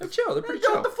chill. They're chill. They're pretty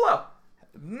chill. With the flow.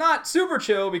 Not super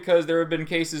chill, because there have been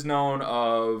cases known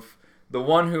of the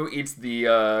one who eats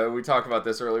the... we talked about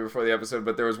this earlier before the episode,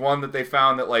 but there was one that they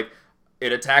found that, like...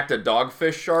 It attacked a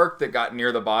dogfish shark that got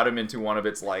near the bottom into one of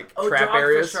its, like, trap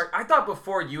areas. Shark. I thought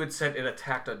before you had said it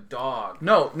attacked a dog.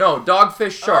 No,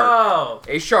 dogfish shark. Oh.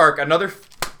 A shark, another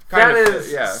kind of... That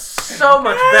is so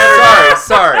much better.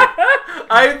 Sorry.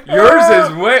 Yours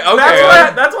is way...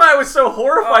 Okay. That's why I was so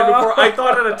horrified before. I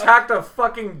thought it attacked a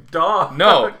fucking dog.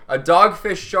 No, a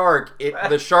dogfish shark.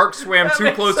 The shark swam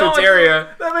too close to its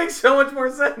area. That makes so much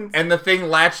more sense. And the thing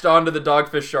latched onto the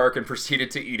dogfish shark and proceeded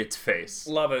to eat its face.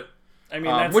 Love it. I mean,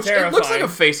 that's which terrifying. It looks like a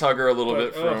face hugger a little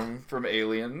bit from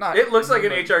Alien. It looks like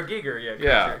an H.R. Giger,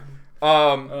 yeah.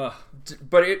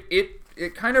 But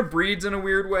it kind of breeds in a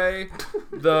weird way.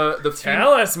 The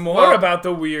Tell us more about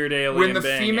the weird alien. When the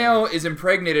banging. female is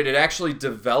impregnated, it actually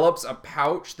develops a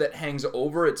pouch that hangs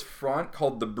over its front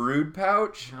called the brood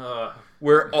pouch,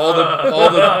 where all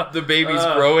the babies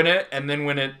grow in it, and then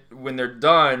when they're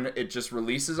done, it just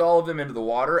releases all of them into the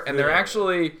water, and they're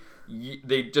actually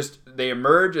they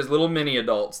emerge as little mini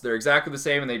adults. They're exactly the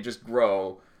same, and they just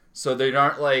grow. So they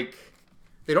aren't like.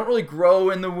 They don't really grow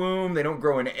in the womb. They don't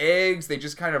grow in eggs. They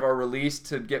just kind of are released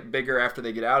to get bigger after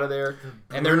they get out of there.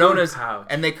 And they're known as,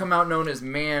 and they come out known as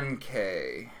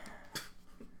man-K.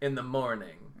 In the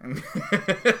morning.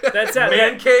 That's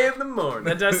Man-K in the morning.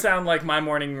 That does sound like my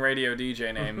morning radio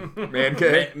DJ name.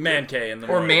 Man-K. Man-K in the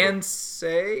or morning. Or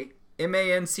Mansae.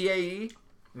 M-A-N-C-A-E.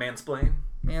 Mansplain.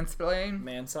 Mansplain.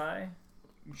 Mansai?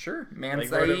 Sure. Like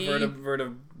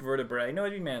Mansai. vertebrae. No,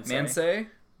 it'd be Mansai. Mansai.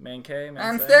 Man-K.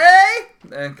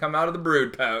 Mansai. And come out of the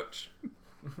brood pouch.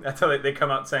 That's how they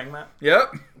come out saying that?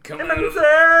 Yep. Come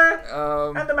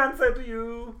Mansai! And the Mansai to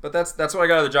you. But that's what I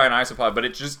got of the giant isopod, but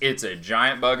it's a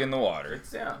giant bug in the water.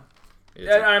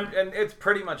 And it's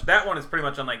pretty much, that one is pretty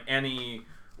much unlike any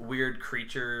weird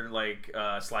creature like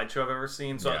slideshow I've ever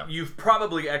seen. So you've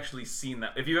probably actually seen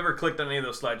that. If you've ever clicked on any of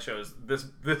those slideshows,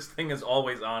 this thing is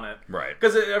always on it. Right.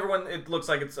 Because it looks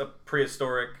like it's a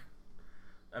prehistoric,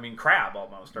 crab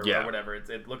almost, or whatever.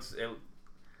 It looks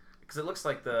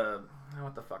like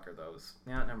what the fuck are those?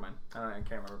 Yeah, never mind. I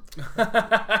can't remember.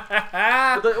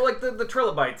 Like the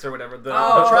trilobites or whatever.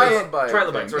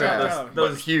 Trilobites or whatever.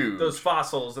 Those huge. Those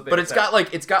fossils that they. But it's got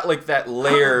like that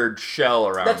layered shell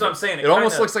around. That's what I'm saying. It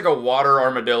almost looks like a water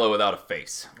armadillo without a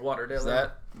face. Waterdillo. Is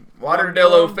that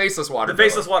waterdillo? Faceless waterdillo. The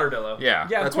faceless waterdillo. Yeah,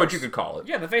 that's what you could call it.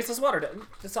 Yeah, the faceless waterdillo.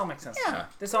 This all makes sense. Yeah.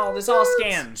 This all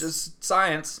scans. Just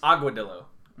science. Aguadillo.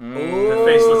 The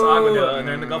faceless aguadillo, and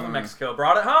they're in the Gulf of Mexico.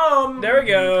 Brought it home. There we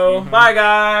go. Bye,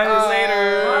 guys.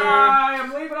 Later. Bye.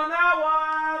 I'm leaving on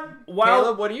that one.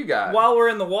 Caleb, what do you got? While we're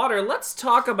in the water, let's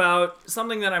talk about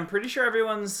something that I'm pretty sure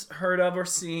everyone's heard of or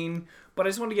seen, but I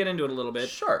just want to get into it a little bit.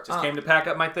 Sure. Just came to pack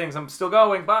up my things. I'm still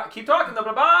going. Bye. Keep talking.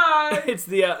 Bye. It's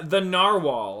the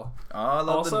narwhal. Oh, I love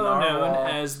also the narwhal.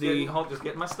 known as the... Just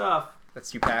getting my stuff.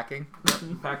 That's you packing?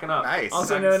 Packing up. Nice.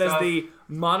 Also known as the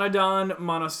Monodon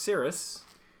monoceros.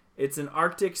 It's an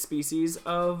Arctic species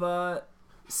of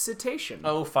cetacean.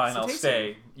 Oh, fine. I'll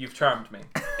stay. You've charmed me.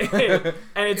 And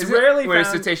it's rarely found...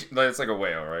 cetacean. It's like a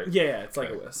whale, right? Yeah, it's like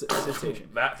a cetacean.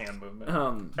 That hand movement.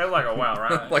 It's like a whale,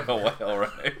 right? Like a whale,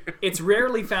 right? It's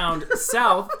rarely found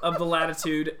south of the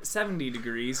latitude 70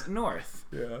 degrees north.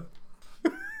 Yeah.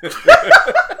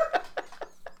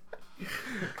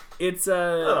 It's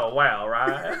a whale,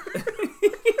 right?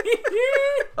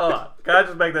 Hold on. Can I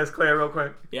just make this clear real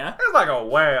quick? Yeah? It's like a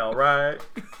whale, right?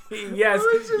 Yes.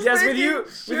 Yes, with you.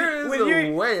 With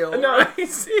you. Whale. No,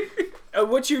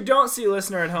 what you don't see,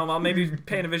 listener at home, I'll maybe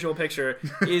paint a visual picture,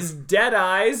 is dead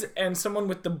eyes and someone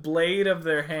with the blade of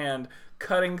their hand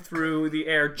cutting through the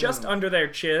air just under their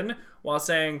chin while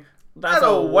saying, "That's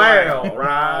a whale,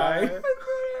 right?"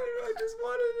 I just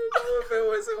wanted to know if it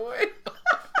was a whale.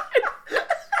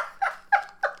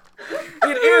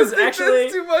 It is actually.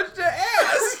 That's too much to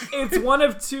ask. It's one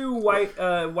of two white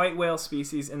whale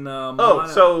species in the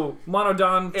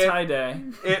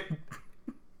Monodontidae. It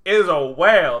is a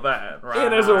whale, then, right?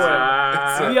 It is a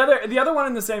whale. The other one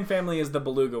in the same family is the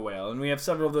beluga whale, and we have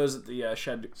several of those at the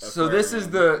shed. So this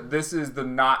is the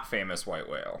not famous white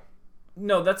whale.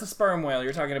 No, that's a sperm whale.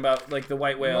 You're talking about like the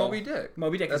white whale. Moby Dick.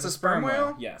 Moby Dick. That's is a sperm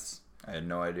whale? Yes. I had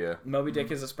no idea. Moby Dick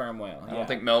is a sperm whale. I don't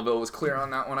think Melville was clear on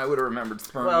that one. I would have remembered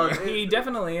sperm. Well, whale. He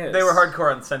definitely is. They were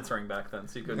hardcore on censoring back then,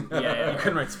 so you couldn't. Yeah. You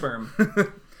couldn't write sperm.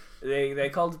 They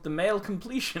called it the male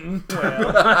completion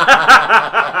whale.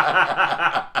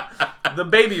 The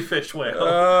baby fish whale.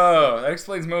 Oh, that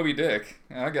explains Moby Dick.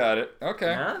 I got it.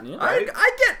 Okay. Yeah?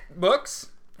 I get books.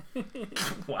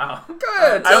 Wow.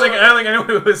 Good. I don't think anyone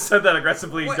who has said that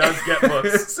aggressively does get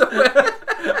books. I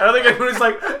don't think anyone who's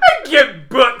like, I get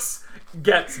books,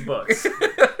 gets books.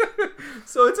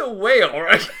 So it's a whale,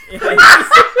 right?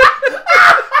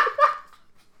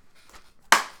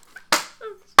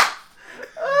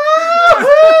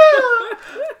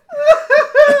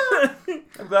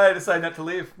 I'm glad I decided not to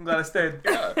leave. I'm glad I stayed.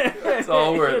 Yeah, it's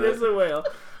all worth it. It is a whale.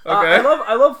 Okay.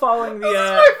 I love following the.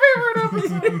 My favorite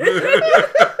episode.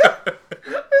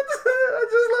 I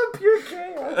just love pure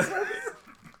chaos.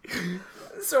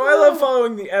 So I love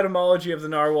following the etymology of the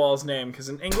narwhal's name because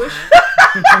in English,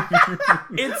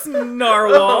 it's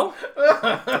narwhal.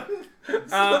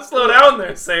 Slow down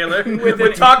there, sailor.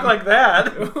 We talk like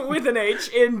that. With an H.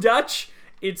 In Dutch,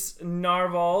 it's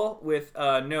narwhal with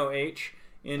no H.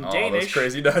 In Danish, those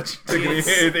crazy Dutch.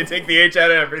 They take the H out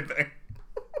of everything.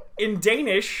 In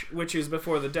Danish, which is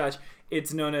before the Dutch,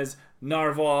 it's known as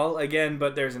narval again,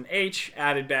 but there's an H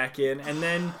added back in. And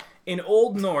then in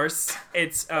Old Norse,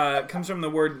 it's comes from the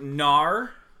word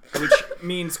nar, which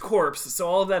means corpse. So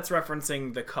all of that's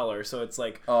referencing the color. So it's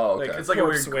like, It's like a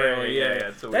weird corpse whale. gray. Yeah,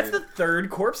 it's so That's weird. the third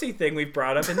corpsey thing we've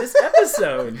brought up in this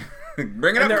episode.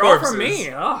 Bringing And up they're all corpses. from me.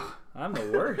 Oh, I'm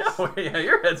the worst. Yeah,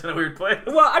 your head's in a weird place.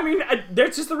 Well, I mean,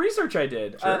 that's just the research I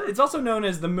did. Sure. It's also known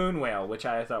as the moon whale, which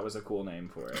I thought was a cool name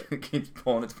for it. It keeps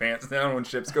pulling its pants down when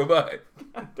ships go by.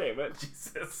 Damn it,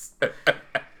 Jesus.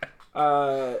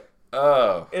 Oh.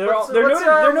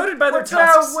 They're noted by their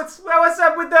tusks. What's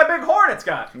up with that big horn it's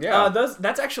got? Yeah.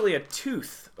 That's actually a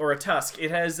tooth or a tusk.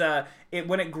 It has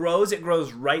when it grows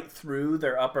right through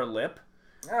their upper lip.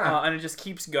 And it just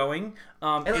keeps going.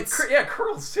 And it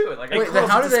curls too. Like It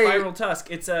curls. It's a spiral tusk.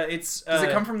 Does it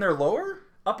come from their lower?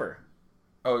 upper?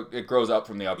 Oh, it grows up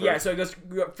from the upper. Yeah, so it goes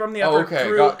from the upper. Oh, okay.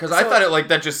 through. Because I thought it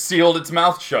that just sealed its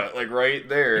mouth shut, like right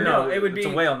there. No, it would be a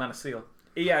whale, not a seal.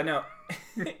 Yeah, no.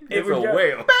 It's a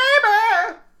whale.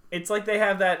 Baby! It's like they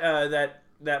have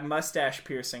that mustache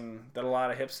piercing that a lot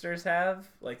of hipsters have,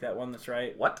 like that one that's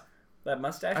right. What? That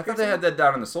mustache. I thought piercing? they had that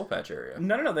down in the soul patch area.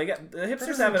 No. They got the That hipsters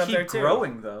doesn't have it up keep there too.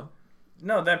 growing though.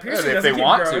 No, that piercing Yeah, if doesn't they keep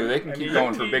want growing. to, they can keep you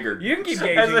going for bigger. You can keep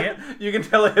gauging it. You can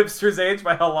tell a hipster's age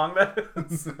by how long that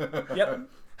is. Yep.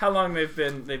 How long they've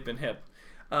been hip.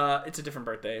 It's a different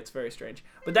birthday. It's very strange,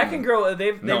 but that can grow.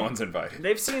 No one's invited.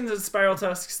 They've seen the spiral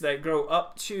tusks that grow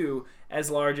up to as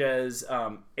large as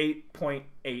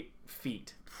 8.8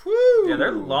 feet. Woo! Yeah,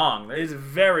 they're long. It's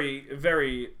very,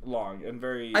 very long and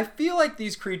very. I feel like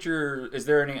these creatures. Is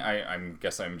there any? I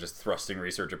guess I'm just thrusting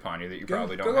research upon you that you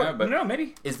probably don't have. But no,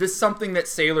 maybe. is this something that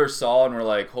sailors saw and were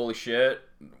like, "Holy shit,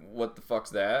 what the fuck's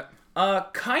that?"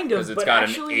 Kind of. Because it's but got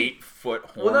actually, an 8-foot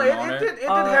horn Well, no, on it it. did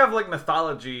have like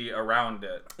mythology around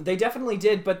it. They definitely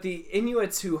did, but the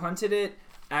Inuits who hunted it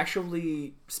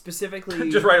actually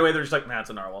specifically Just right away, they're just like, nah, it's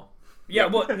a narwhal. Yeah,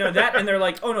 well, no, that, and they're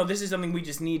like, oh no, this is something we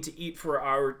just need to eat for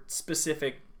our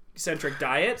specific centric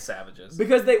diet. Savages.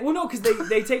 Because they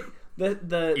take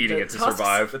the Eating the it to tusks-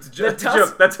 survive. That's a The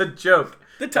joke. That's a joke.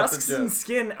 The That's a tusks joke. and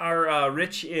skin are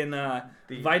rich in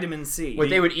vitamin C. Wait,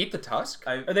 they would eat the tusk?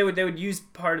 Or they would use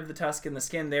part of the tusk and the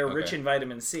skin. They are rich Okay. in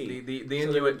vitamin C. The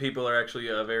Inuit people are actually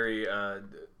very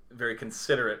very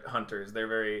considerate hunters. They're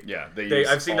very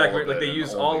I've seen documentaries they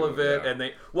use all of it, and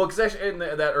because actually in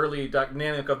that early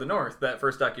Nanook of the North, that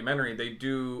first documentary, they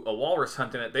do a walrus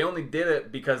hunt in it. They only did it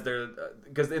because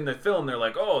in the film they're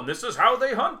like, oh, and this is how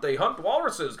they hunt. They hunt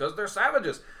walruses because they're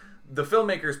savages. The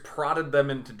filmmakers prodded them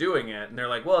into doing it, and they're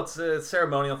like, well, it's a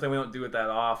ceremonial thing. We don't do it that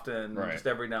often, just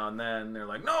every now and then. And they're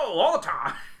like, no, all the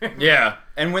time. Yeah,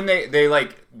 and when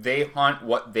they hunt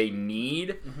what they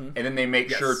need, and then they make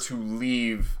sure to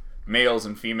leave males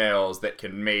and females that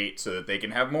can mate so that they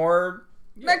can have more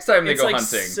next time they It's go like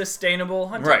hunting. sustainable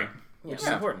hunting, Right. which is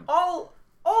important. All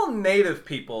native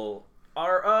people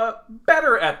are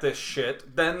better at this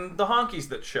shit than the honkies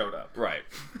that showed up. Right.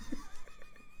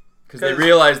 Because they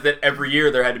realized that every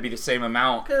year there had to be the same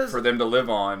amount for them to live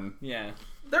on. Yeah.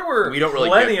 There were We don't really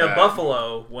plenty get of that.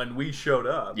 buffalo when we showed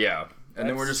up. Yeah. And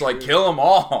then we're That's just like, true. kill them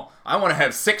all. I want to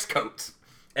have 6 coats.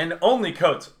 And only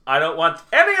coats. I don't want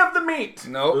any of the meat.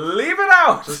 Nope. Leave it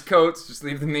out. Just coats. Just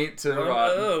leave the meat to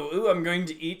rot. I'm going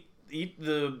to eat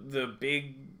the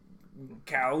big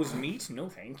cow's meat. No,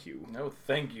 thank you. No,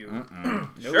 thank you.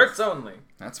 Shirts only.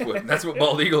 That's what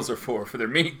bald eagles are for their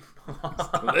meat. It's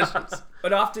delicious.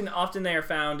 But often they are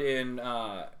found in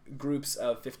groups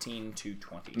of 15 to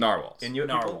 20. Narwhals. Inuit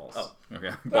Narwhals. people?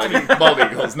 Okay. Bald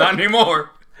eagles. Not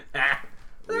anymore.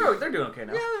 They're doing okay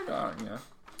now. Yeah.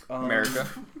 America.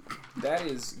 That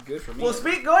is good for me. Well,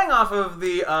 going off of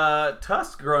the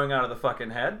tusk growing out of the fucking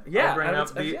head. Yeah, I'll bring I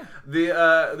up would-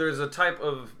 there's a type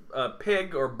of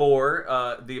pig or boar,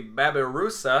 the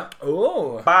babirusa.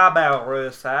 Oh.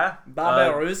 Babirusa.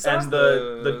 Babirusa? And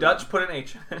the Dutch put an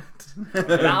H in it.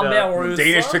 Babirusa.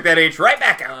 Danish took that H right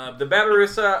back out. The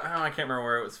babirusa, I can't remember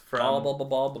where it was from.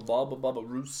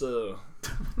 Babirusa.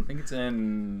 I think it's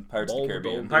in Pirates of the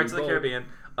Caribbean. Pirates of the Caribbean.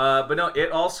 But no,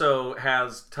 it also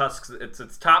has tusks. It's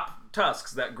its top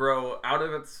tusks that grow out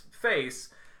of its face,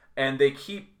 and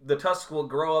the tusks will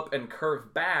grow up and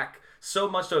curve back so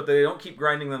much so that they don't keep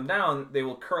grinding them down. They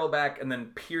will curl back and then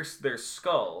pierce their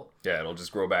skull. Yeah, it'll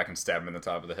just grow back and stab him in the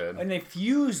top of the head. And they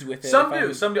fuse with it. Some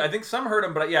do. I think some hurt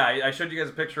them, but yeah, I showed you guys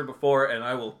a picture before, and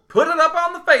I will put it up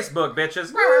on the Facebook,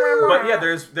 bitches. But yeah,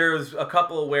 there's a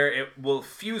couple where it will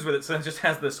fuse with it, so it just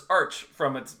has this arch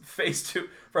from its face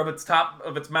from its top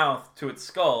of its mouth to its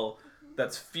skull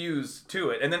that's fused to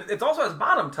it, and then it also has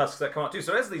bottom tusks that come out too.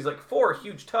 So it has these like 4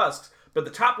 huge tusks, but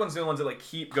the top ones are the ones that like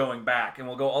keep going back and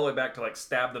will go all the way back to like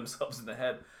stab themselves in the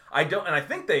head. I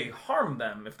think they harm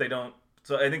them if they don't.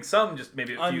 So I think some just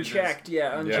maybe it fuses. Unchecked.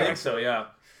 I think so. Yeah.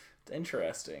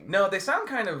 Interesting. No, they sound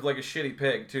kind of like a shitty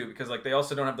pig too, because like they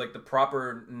also don't have like the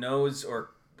proper nose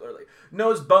or like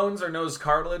nose bones or nose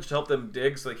cartilage to help them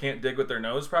dig, so they can't dig with their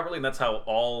nose properly, and that's how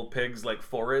all pigs like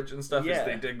forage and stuff is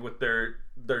they dig with their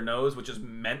nose, which is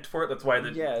meant for it. That's why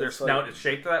their snout is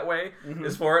shaped that way,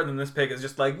 is for it. And then this pig is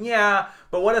just like, yeah,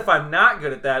 but what if I'm not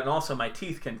good at that, and also my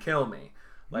teeth can kill me?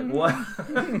 Like what?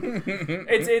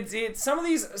 It's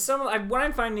what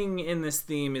I'm finding in this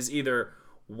theme is either,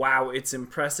 wow, it's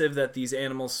impressive that these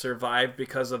animals survive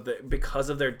because of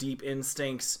their deep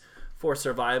instincts for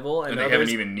survival, and they haven't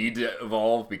even need to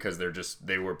evolve because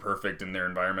they were perfect in their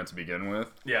environment to begin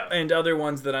with. Yeah. And other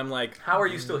ones that I'm like, how are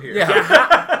you still here?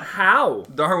 Yeah. How?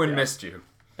 Darwin missed you.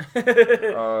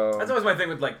 That's always my thing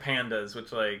with like pandas, which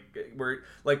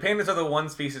pandas are the one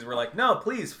species where like, no,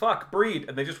 please breed,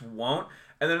 and they just won't.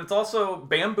 And then it's also,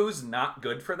 bamboo's not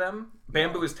good for them.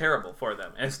 Bamboo is terrible for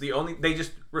them. And it's they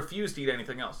just refuse to eat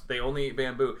anything else. They only eat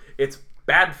bamboo. It's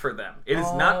bad for them. It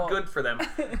is not good for them.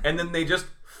 And then they just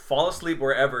fall asleep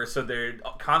wherever, so they're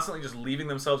constantly just leaving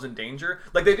themselves in danger.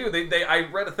 Like they do. I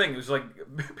read a thing. It was like,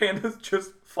 pandas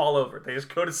just fall over. They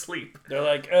just go to sleep. They're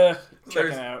like,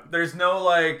 checking out. There's no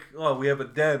like, oh, we have a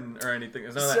den or anything.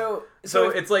 There's none of that. So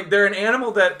it's like they're an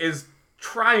animal that is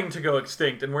trying to go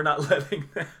extinct, and we're not letting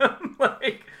them.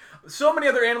 Like, so many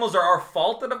other animals are our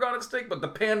fault that have gone extinct, but the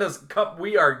pandas,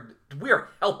 we are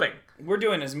helping. We're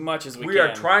doing as much as we can. We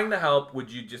are trying to help.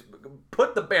 Would you just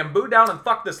put the bamboo down and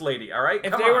fuck this lady? All right.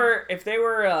 If they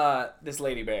were this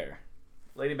lady bear,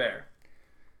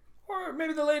 or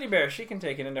maybe the lady bear, she can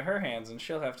take it into her hands, and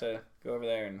she'll have to go over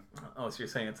there and. Oh, so you're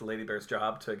saying it's the lady bear's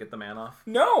job to get the man off?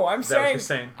 No, I'm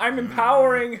saying I'm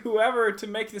empowering whoever to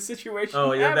make the situation.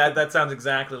 Oh yeah, happen. that sounds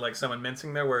exactly like someone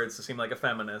mincing their words to seem like a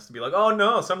feminist. To be like, oh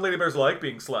no, some lady bears like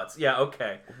being sluts. Yeah,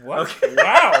 okay. What? Okay.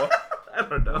 Wow. I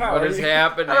don't know. What is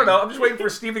happening? I don't know. I'm just waiting for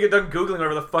Steve to get done Googling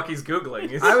whatever the fuck he's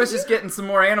Googling. I was just getting some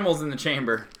more animals in the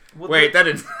chamber. Wait, that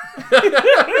is...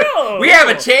 No. We have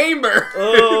a chamber!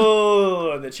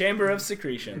 Oh, the chamber of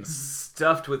secretions.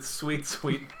 Stuffed with sweet,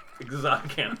 sweet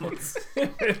exotic animals.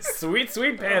 Sweet,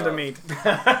 sweet panda meat.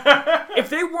 If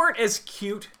they weren't as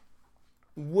cute,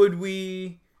 would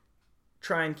we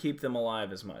try and keep them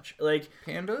alive as much? Like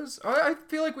pandas? I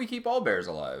feel like we keep all bears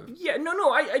alive. Yeah,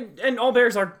 no. And all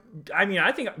bears are. I mean,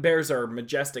 I think bears are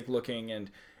majestic looking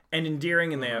and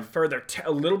endearing, and they have fur. They're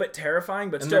a little bit terrifying,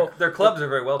 but and still, their clubs are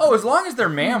very well. Oh, as long as they're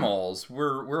mammals,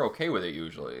 we're okay with it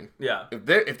usually. Yeah.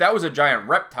 If that was a giant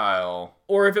reptile,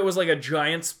 or if it was like a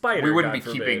giant spider, we wouldn't be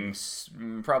keeping.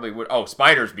 Probably would. Oh,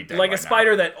 spiders be dead. Like by a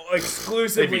spider now. that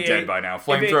exclusively they'd be dead by now.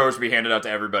 Flamethrowers would be handed out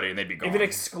to everybody, and they'd be gone. If it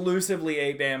exclusively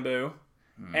ate bamboo.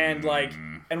 And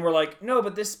and we're like, no,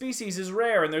 but this species is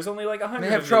rare, and there's only like 100.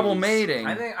 They have trouble mating.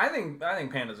 I think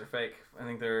pandas are fake. I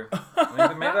think they're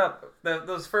made up.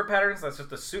 Those fur patterns. That's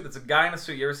just a suit. That's a guy in a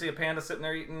suit. You ever see a panda sitting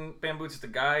there eating bamboo? It's just a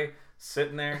guy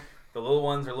sitting there. The little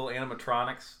ones are little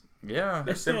animatronics. Yeah,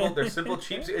 they're simple. They're simple,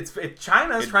 cheap.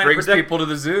 China's trying to protect people to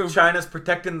the zoo. China's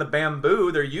protecting the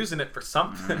bamboo. They're using it for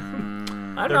something.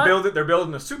 They're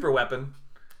building a super weapon.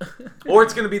 Or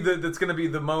it's gonna be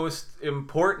the most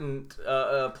important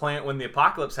plant when the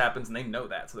apocalypse happens, and they know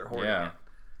that, so they're hoarding it.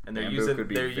 And they're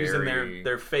using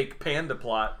their fake panda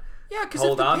plot. Yeah, because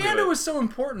if the panda was so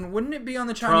important, wouldn't it be on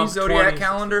the Chinese zodiac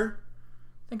calendar?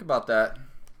 Think about that.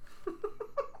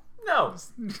 No,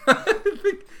 just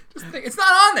think, it's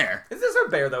not on there. Is this a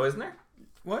bear though? Isn't there?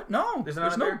 What? No,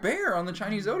 there's no bear on the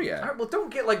Chinese zodiac. All right, well,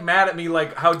 don't get mad at me.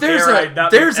 Like, how dare I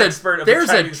not be an expert of the Chinese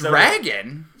zodiac? There's a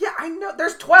dragon. Yeah, I know.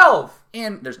 There's 12.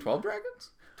 And there's 12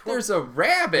 dragons? There's a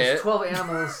rabbit. There's 12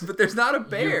 animals. But there's not a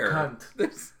bear. You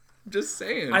cunt. Just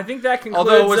saying. I think that concludes...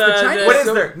 Although, was the Chinese... What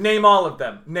is there? Name all of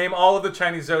them. Name all of the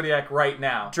Chinese zodiac right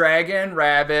now. Dragon,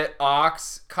 rabbit,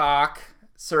 ox, cock,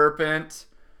 serpent,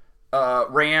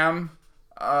 ram,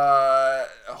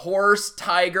 horse,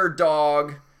 tiger,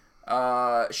 dog...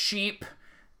 sheep.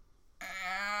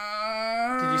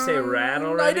 Did you say rat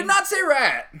already? I did not say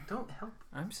rat. Don't help.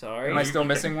 I'm sorry. Am I still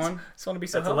missing one? I just want to be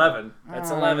so That's 11. That's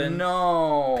 11.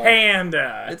 No.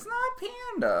 Panda. It's not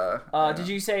panda. Did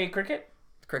you say cricket?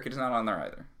 Cricket is not on there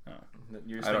either. Oh.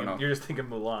 I don't know. You're just thinking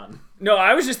Mulan. No,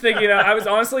 I was just thinking. I was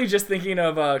honestly just thinking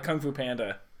of Kung Fu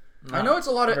Panda. No. I know it's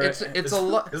a lot of it's a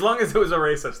lot. As long as it was a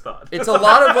racist thought. It's a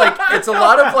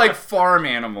lot of farm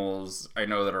animals. I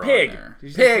know that are pig. on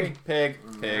there. Pig.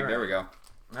 There we go.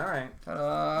 All right. All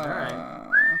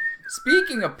right.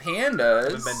 Speaking of pandas, I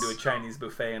haven't been to a Chinese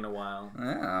buffet in a while.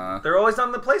 Yeah. They're always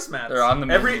on the placemats. They're on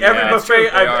the every menu. Yeah, that's buffet true.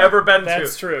 I've They are. ever been to.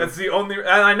 That's true. That's the only. And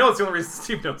I know it's the only reason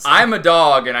Steve knows. I'm a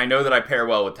dog, and I know that I pair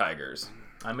well with tigers,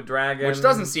 I'm a dragon. which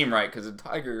doesn't seem right because a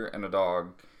tiger and a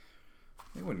dog,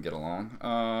 they wouldn't get along.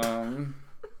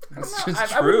 That's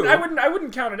just true. I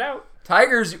wouldn't count it out.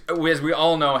 Tigers, as we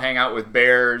all know, hang out with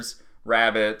bears,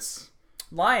 rabbits.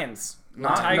 Lions.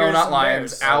 Not Tigers and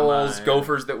lions. bears. Owls, my.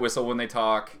 gophers that whistle when they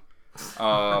talk,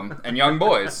 and young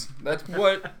boys. That's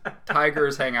what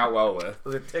tigers hang out well with.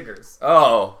 They're tigers,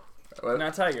 Oh.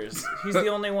 Not tigers. He's the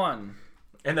only one.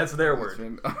 and that's their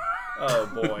word. Oh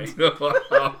boy.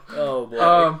 Oh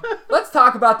boy. Let's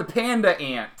talk about the panda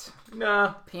ant.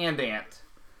 Nah. Panda ant.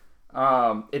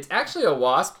 It's actually a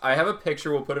wasp. I have a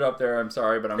picture. We'll put it up there. I'm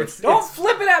sorry, but I'm. Don't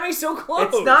flip it at me so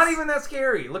close. It's not even that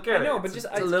scary. Look at I know, it. but just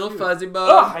It's a little cute. fuzzy bug.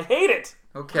 Ugh, I hate it.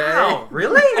 Okay. Wow,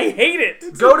 really? I hate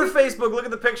it. Go to Facebook, look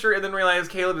at the picture, and then realize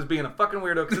Caleb is being a fucking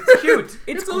weirdo because it's cute.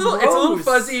 It's a little gross.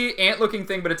 fuzzy ant-looking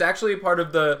thing, but it's actually part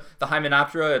of the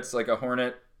Hymenoptera. It's like a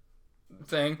hornet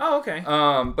thing. Oh, okay.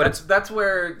 But That's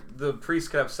where the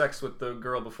priest could have sex with the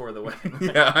girl before the wedding.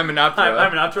 yeah, Hymenoptera.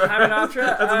 Hymenoptera.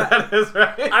 Hymenoptera? That's what that is,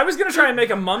 right? I was gonna try and make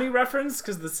a mummy reference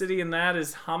because the city in that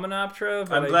is Hymenoptera.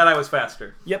 But I'm glad I was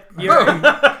faster. Yep.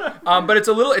 Yeah. But it's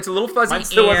a little fuzzy Mine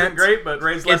still ant. wasn't great, but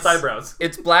raised less eyebrows.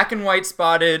 It's black and white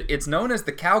spotted. It's known as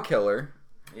the cow killer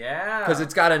Yeah. because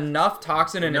it's got enough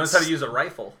toxin in knows its. how to use a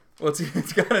rifle. Well,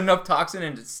 it's got enough toxin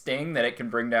in its sting that it can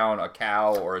bring down a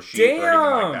cow or a sheep or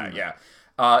anything like that.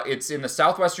 Yeah. It's in the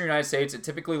southwestern United States. It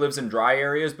typically lives in dry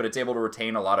areas, but it's able to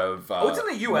retain a lot of it's in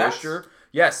the U.S.? moisture.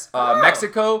 Yes.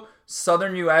 Mexico,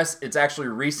 southern U.S., it's actually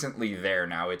recently there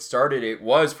now. It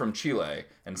was from Chile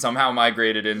and somehow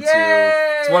migrated into... Yay!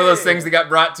 It's one of those things that got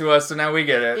brought to us, so now we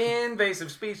get it. Invasive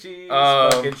species,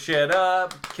 fucking shit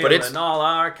up, killing all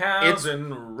our cows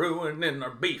and ruining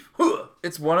our beef.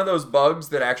 It's one of those bugs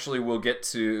that actually will get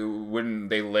to, when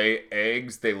they lay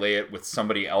eggs, they lay it with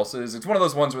somebody else's. It's one of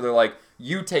those ones where they're like,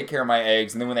 you take care of my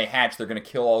eggs, and then when they hatch, they're going to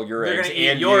kill all your eggs They're and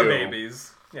gonna eat your you.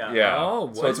 babies. Yeah. Yeah. Oh,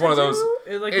 what so it's does one of it those.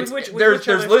 do? Like, It's, with which there's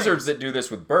other lizards things? that do this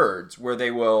with birds, where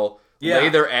they will Yeah. lay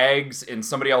their eggs in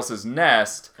somebody else's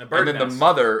nest, A bird and then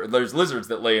nest. there's lizards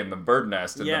that lay in the bird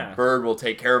nest, and Yeah. the bird will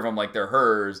take care of them like they're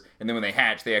hers, and then when they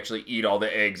hatch, they actually eat all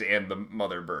the eggs and the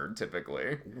mother bird,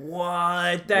 typically.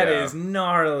 What? That Yeah. is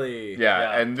gnarly.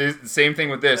 Yeah, and the same thing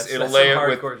with this. That's It'll some lay it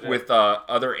hardcore shit. with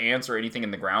other ants or anything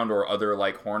in the ground or other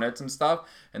like hornets and stuff,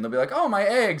 and they'll be like, "Oh, my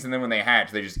eggs!" And then when they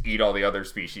hatch, they just eat all the other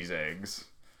species' eggs.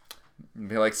 And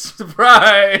be like,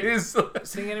 "Surprise!" Do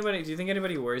you think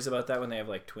anybody worries about that when they have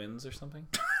like twins or something?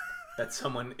 That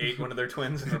someone ate one of their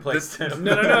twins and replaced him.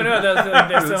 No.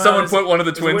 There's Someone put one of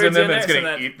the twins in words them in and it's there, going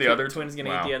so to that eat the other twin's gonna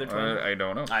Wow. eat the other twin. I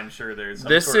don't know. I'm sure there's some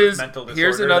This sort of is- mental disorder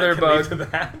here's another that can lead bug. to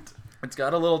that. It's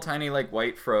got a little tiny like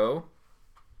white fro.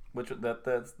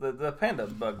 That's the panda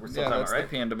bug we're still Yeah, talking that's about, right?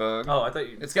 the panda bug. Oh, I thought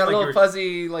you. It's got a little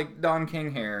fuzzy like Don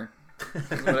King hair.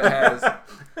 That's what it has.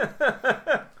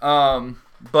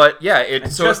 But yeah,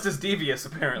 it's just as devious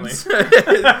apparently.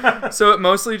 so it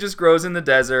mostly just grows in the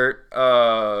desert,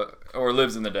 or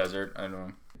lives in the desert. I don't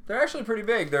know. They're actually pretty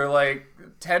big. They're like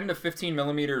 10 to 15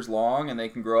 millimeters long, and they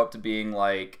can grow up to being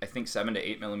like, I think 7 to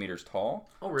 8 millimeters tall.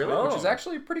 Oh, really? Which is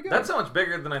actually pretty good. That's so much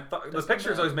bigger than I thought. The That's pictures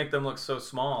not bad. always make them look so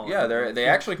small. Yeah, they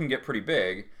actually can get pretty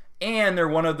big. And they're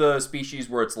one of the species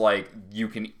where it's like, you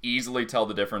can easily tell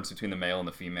the difference between the male and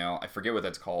the female. I forget what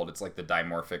that's called. It's like the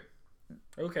dimorphic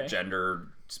gender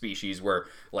species where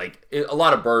like a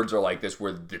lot of birds are like this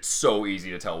where it's so easy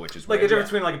to tell which is like which. a difference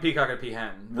between like a peacock and a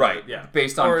peahen. Right. Yeah.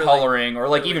 Based on Or, coloring or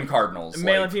like even cardinals.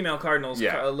 Male like, and female cardinals.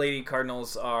 Yeah. Lady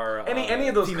cardinals are Any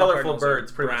of those female colorful cardinals are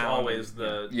birds, pretty much brown. always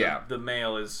the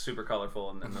male is super colorful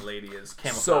and then the lady is So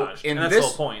camouflage. in and that's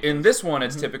this the whole point. in this one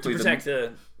it's to typically protect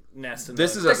the nest. And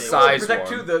This the is a baby. size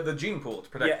protect one. too the gene pool to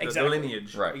protect Yeah, exactly. the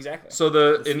lineage. Right. Exactly.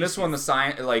 So in this one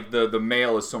the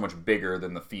male is so much bigger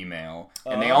than the female,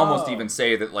 and they almost even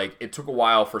say that like it took a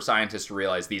while for scientists to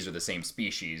realize these are the same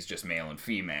species, just male and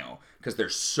female, because they're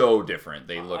so different.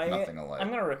 They look nothing alike. I'm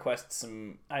gonna request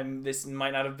some. This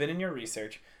might not have been in your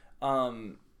research.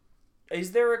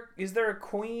 Is there a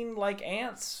queen like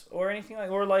ants or anything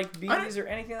like, or like bees or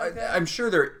anything like that? I'm sure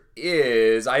there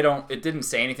is. It didn't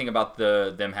say anything about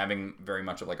them having very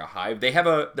much of like a hive.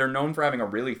 They're known for having a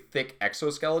really thick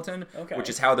exoskeleton, which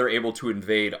is how they're able to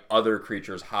invade other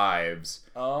creatures' hives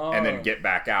and then get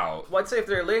back out. Well, I'd say if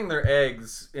they're laying their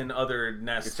eggs in other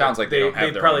nests, It sounds like they don't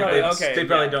have their own they hives.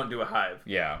 probably don't do a hive.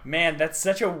 Yeah. Man, that's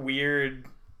such a weird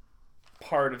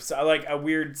part of like a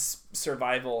weird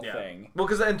survival thing. Well,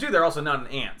 because and two, they're also not an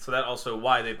ant, so that also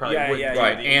why they probably wouldn't do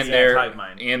right. the And hive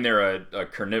mind. they're a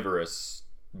carnivorous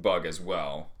bug as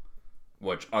well,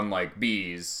 which unlike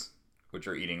bees, which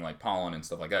are eating like pollen and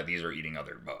stuff like that, these are eating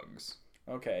other bugs.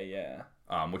 Okay, yeah.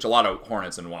 Which a lot of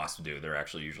hornets and wasps do. They're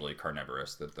actually usually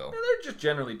carnivorous. That they'll They're just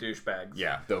generally douchebags.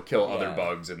 yeah they'll kill other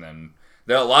bugs and then.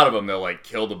 A lot of them, they'll like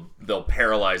they'll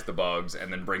paralyze the bugs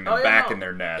and then bring them back in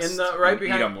their nest and eat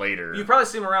them later. You probably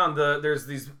see them around. There's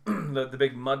these the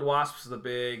big mud wasps.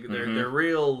 They're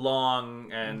real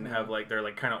long and have like they're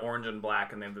like kind of orange and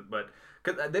black and but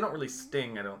cause they don't really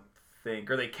sting, I don't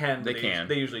think, or they can.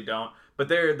 They usually don't. But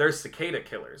they're cicada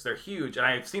killers. They're huge, and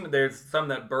I've seen there's some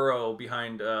that burrow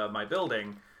behind my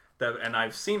building. And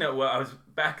I've seen it. Well, I was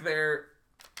back there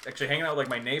actually hanging out with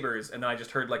like my neighbors, and then I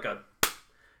just heard like a.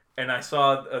 And I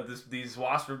saw these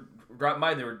wasps were dropping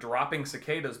by. They were dropping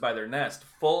cicadas by their nest,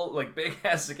 full like big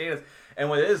ass cicadas. And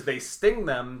what it is, they sting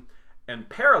them and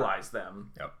paralyze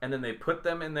them, and then they put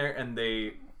them in there and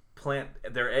they plant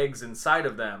their eggs inside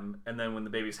of them. And then when the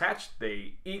babies hatch,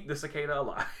 they eat the cicada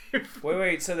alive.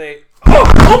 Wait. So they.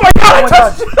 Oh my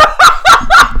god!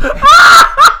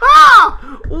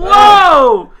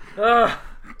 Whoa!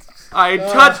 I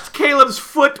touched Caleb's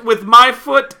foot with my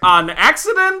foot on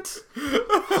accident.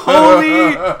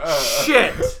 Holy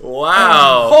shit!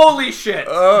 Wow! Holy shit!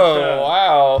 Oh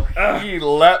wow! He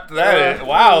leapt that in.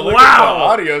 Wow! Look at the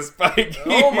audio spike.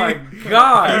 Oh my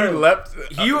god! He leapt.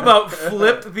 You about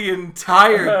flipped the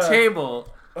entire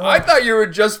table. I thought you were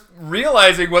just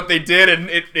realizing what they did, and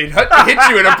it hit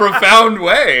you in a profound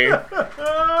way.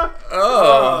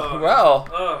 Oh well.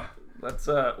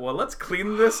 Let's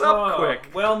clean this up quick.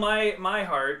 Well, my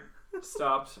heart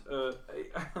stopped.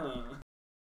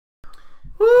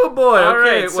 Oh boy. All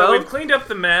okay. right, so well, we've cleaned up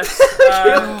the mess.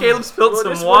 Caleb spilled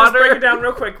some We'll water. just break it down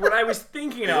real quick. What I was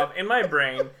thinking of in my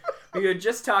brain, we were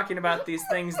just talking about these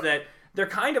things that they're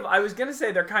kind of. I was gonna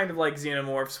say they're kind of like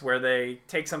xenomorphs, where they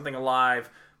take something alive,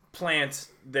 plant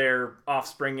their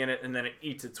offspring in it, and then it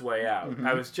eats its way out. Mm-hmm.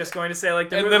 I was just going to say like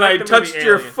the and movie, then like I touched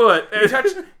your foot.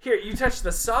 You touched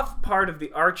the soft part of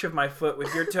the arch of my foot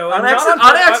with your toe. on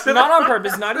accident. Not on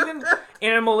purpose, not even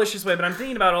in a malicious way, but I'm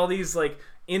thinking about all these like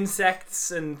insects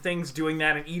and things doing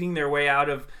that and eating their way out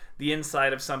of the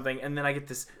inside of something, and then I get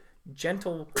this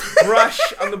gentle brush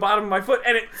on the bottom of my foot,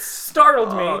 and it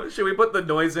startled me. Should we put the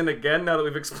noise in again now that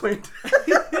we've explained?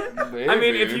 I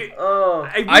mean, if you,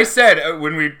 I said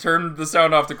when we turned the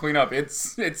sound off to clean up, it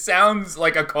sounds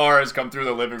like a car has come through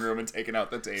the living room and taken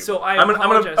out the table. So I'm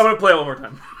gonna play it one more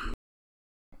time.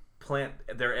 Plant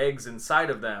their eggs inside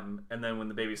of them, and then when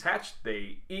the babies hatch,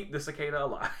 they eat the cicada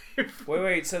alive.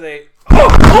 Wait. So they.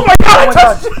 Oh my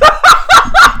god!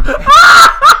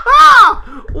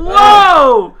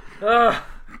 Whoa!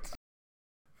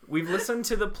 We've listened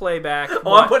to the playback.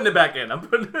 I'm putting it back in.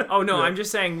 I'm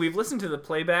just saying we've listened to the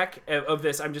playback of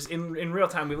this. I'm just in real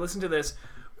time. We've listened to this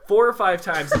 4 or 5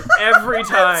 times. And every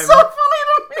time, so funny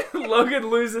to me. Logan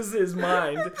loses his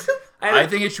mind. And I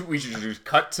think we should just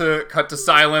cut to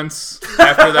silence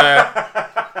after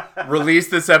that. Release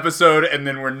this episode, and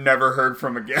then we're never heard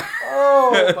from again.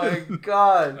 Oh my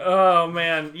god! Oh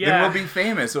man, yeah. Then we'll be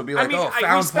famous. It'll be like,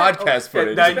 found podcast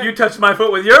footage. Now you touched my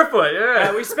foot with your foot.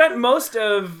 Yeah. We spent most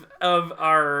of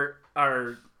our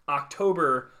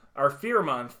October, our fear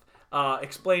month,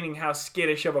 explaining how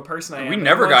skittish of a person I am. We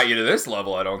never got you to this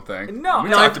level, I don't think. No, we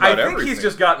talked about I think everything. he's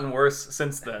just gotten worse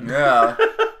since then. Yeah.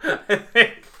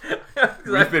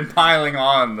 We've been piling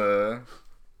on the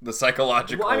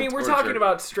psychological. Well, I mean, we're torture. talking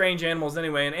about strange animals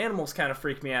anyway, and animals kind of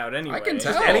freak me out anyway. I can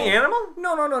tell. Just any animal?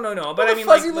 No. But But I mean,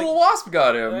 fuzzy little wasp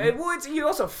got him. You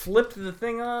also flipped the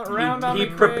thing around on He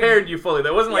me. prepared you fully.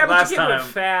 That wasn't like but last you kept time. it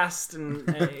fast and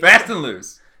Fast and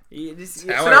loose.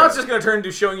 So now it's just going to turn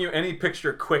into showing you any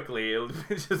picture quickly. It'll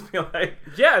just be like...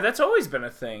 Yeah, that's always been a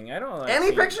thing. I don't like any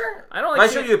seeing, picture? I don't If like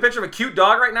I show you a picture of a cute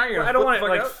dog right now, you're I don't want it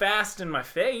like fast in my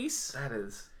face. That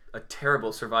is a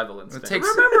terrible survival instinct.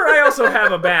 Remember, I also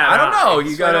have a bad I don't know. eye,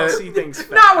 You so I gotta don't see things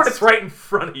fast. Not when it's right in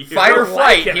front of you. Fight or don't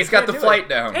like flight. it. He's I got can't the do flight it.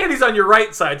 down. And he's on your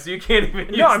right side, so you can't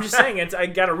even use I'm just that. saying it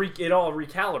all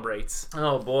recalibrates.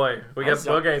 Oh boy, we got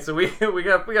so we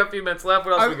got a few minutes left.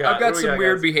 What else we got? I've got What do we some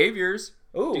weird guys? behaviors.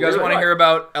 Ooh, Do you guys really? want to hear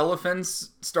about elephants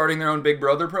starting their own Big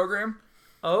Brother program?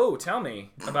 Oh, tell me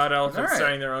about elephants All right.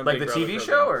 starting their own Like Big the Brother TV program.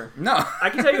 show, or No. I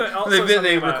can tell you also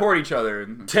they about, record each other.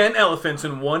 10 elephants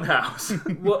in one house.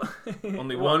 Well,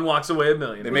 Only one walks away $1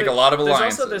 million. They make a lot of There's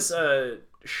alliances. also this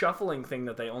shuffling thing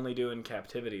that they only do in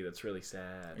captivity that's really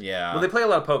sad. Yeah. Well, they play a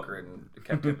lot of poker in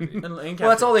captivity. In Well,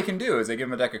 that's all they can do is they give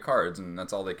them a deck of cards, and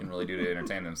that's all they can really do to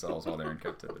entertain themselves while they're in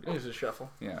captivity. It's a shuffle.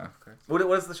 Yeah. What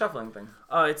is the shuffling thing?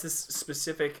 It's this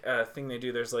specific thing they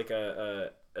do. There's like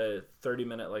a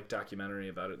 30-minute like documentary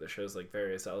about it that shows like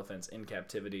various elephants in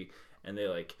captivity, and they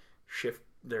like shift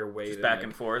their weight Just and, back like,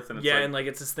 and forth, and it's yeah, like, and like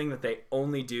it's this thing that they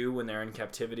only do when they're in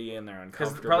captivity and they're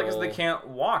uncomfortable. probably because they can't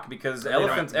walk because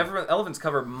elephants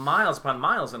cover miles upon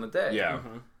miles in a day. Yeah.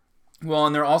 Well,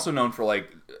 and they're also known for like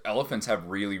elephants have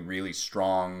really, really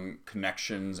strong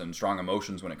connections and strong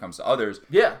emotions when it comes to others.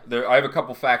 Yeah. I have a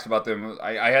couple facts about them.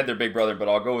 I had their big brother, but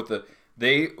I'll go with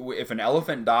if an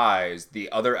elephant dies,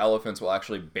 the other elephants will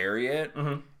actually bury it,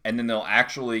 and then they'll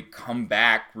actually come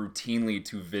back routinely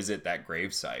to visit that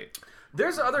gravesite.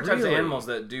 There's other types of Really? animals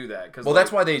that do that. Well,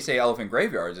 that's why they say elephant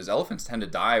graveyards. Is elephants tend to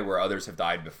die where others have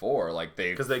died before. Like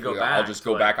they go I'll back, just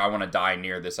go back. I want to die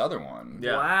near this other one.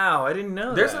 Yeah. Wow, I didn't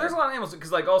know There's that. a lot of animals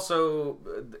because like also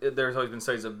there's always been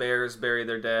studies of bears bury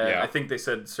their dead. Yeah. I think they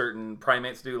said certain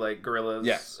primates do, like gorillas.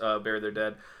 Yes. Bury their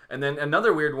dead. And then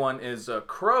another weird one is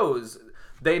crows.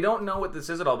 They don't know what this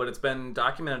is at all, but it's been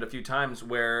documented a few times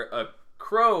where a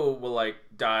crow will like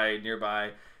die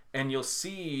nearby, and you'll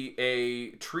see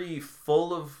a tree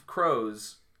full of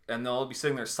crows, and they'll be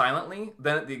sitting there silently.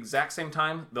 Then at the exact same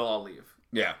time, they'll all leave.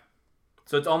 Yeah.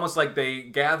 So it's almost like they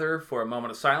gather for a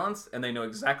moment of silence, and they know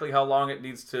exactly how long it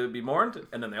needs to be mourned,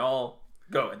 and then they all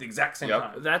go at the exact same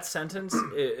time. That sentence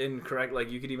incorrect.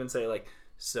 Like you could even say like,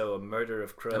 so a murder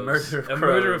of crows. A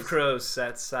murder of crows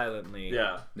sat silently.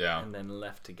 Yeah. Yeah. And then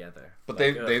left together. But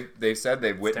Like, they said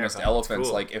they've witnessed terrifying. elephants.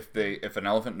 Cool. Like if an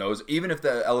elephant knows, even if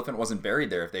the elephant wasn't buried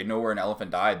there, if they know where an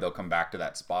elephant died, they'll come back to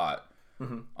that spot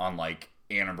on like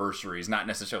anniversaries, not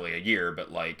necessarily a year,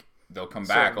 but like they'll come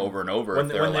back over and over When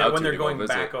if they're allowed when to they're to go going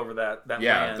visit. back over that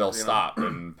Yeah, land, they'll you know? stop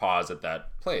and pause at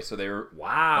that place. So they were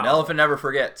Wow. An elephant never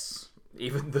forgets,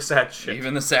 Even the sad shit.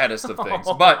 even the saddest of things.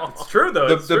 But It's true though.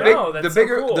 It's the true. big, No, that's the so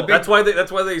bigger, cool. the big. That's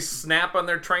why they snap on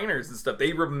their trainers and stuff.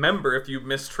 They remember if you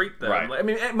mistreat them. Right. I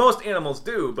mean, most animals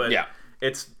do, but Yeah.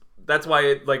 that's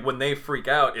why like when they freak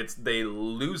out, they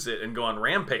lose it and go on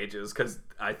rampages because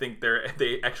I think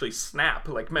they actually snap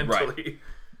like mentally.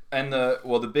 And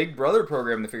the Big Brother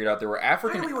program, they figured out there were Why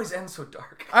African. do we always end so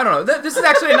dark? I don't know. This is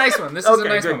actually a nice one. This is a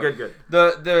nice one.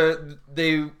 Good.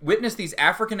 They witnessed these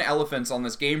African elephants on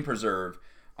this game preserve.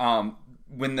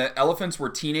 When the elephants were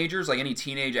teenagers, like any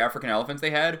teenage African elephants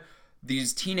they had,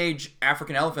 these teenage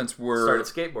African elephants were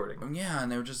Started skateboarding. yeah, and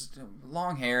they were just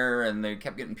long hair, and they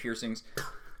kept getting piercings.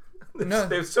 No.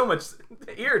 There's so much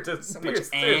ear to So much pierce.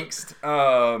 angst.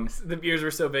 The ears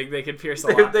were so big they could pierce a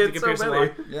lot. They could had so pierce a many.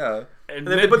 lot. Yeah. And And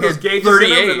then they put those Had gauges in them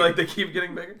 38. and like they keep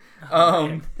getting bigger.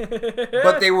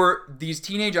 But these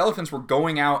teenage elephants were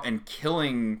going out and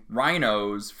killing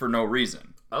rhinos for no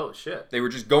reason. Oh shit. They were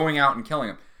just going out and killing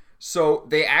them. So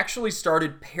they actually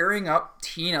started pairing up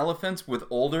teen elephants with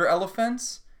older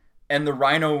elephants, and the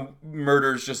rhino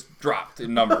murders just dropped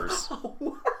in numbers.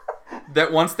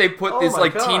 That once they put this my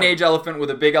like God. teenage elephant with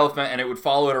a big elephant and it would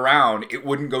follow it around, it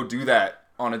wouldn't go do that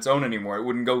on its own anymore. It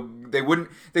wouldn't go. They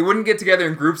wouldn't get together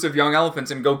in groups of young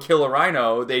elephants and go kill a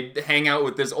rhino. They'd hang out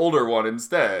with this older one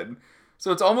instead.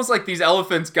 So it's almost like these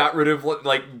elephants got rid of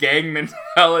like gang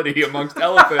mentality amongst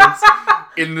elephants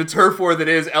in the turf war that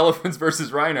is elephants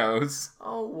versus rhinos.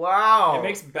 Oh wow. It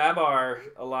makes Babar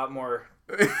a lot more.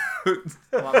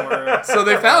 So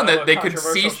they found that they could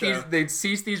controversial cease show. they'd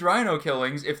cease these rhino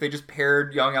killings if they just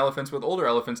paired young elephants with older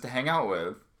elephants to hang out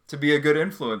with, to be a good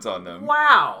influence on them.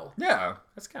 Wow. Yeah.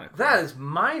 That's kind of cool. That is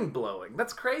mind blowing.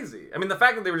 That's crazy. I mean, the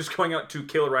fact that they were just going out to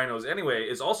kill rhinos anyway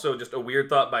is also just a weird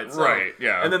thought by itself. Right,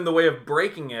 yeah. And then the way of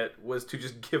breaking it was to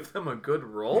just give them a good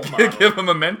role model. Give them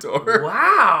a mentor.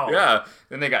 Wow. Yeah.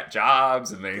 Then they got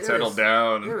jobs and they settled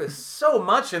down. There is so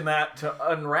much in that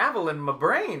to unravel in my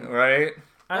brain. Right?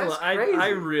 That's I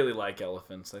crazy. really like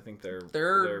elephants. I think they're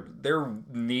They're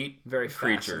neat very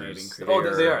creatures. fascinating Oh,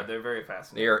 creatures. they are. They're very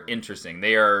fascinating. They are interesting.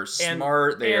 They are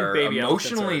smart. They and are baby elephants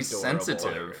are emotionally adorable.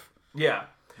 sensitive. Yeah.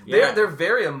 Yeah. They're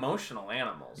very emotional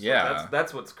animals. Like, Yeah.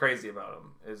 that's what's crazy about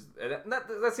them. Is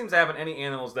that seems to happen any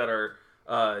animals that are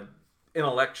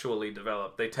intellectually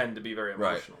developed. They tend to be very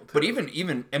Right. emotional. Too. But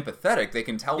even empathetic, they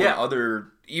can tell Yeah.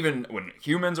 even when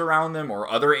humans around them or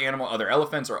other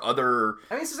elephants or other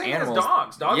I mean, it's the same animals. thing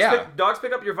as dogs. Dogs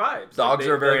pick up your vibes. Dogs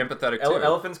are very empathetic too.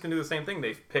 Elephants can do the same thing.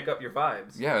 They pick up your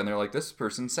vibes. Yeah, and they're like, this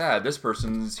person's sad. This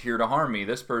person's here to harm me.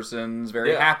 This person's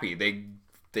very Yeah. happy.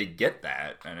 They get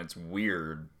that, and it's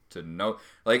weird to know.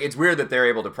 Like, it's weird that they're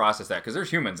able to process that, because there's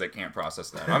humans that can't process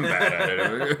that. I'm bad at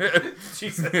it.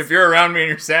 Jesus. If you're around me and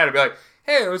you're sad, I'd be like,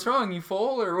 hey, what's wrong? You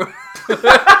full? Or what?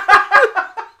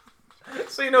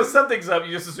 So you know something's up.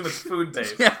 You just assume it's food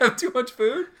based. Yeah, too much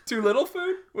food? Too little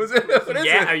food? Was it? What is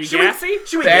Yeah, it? are you gassy?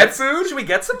 Should we Bad get food? Should we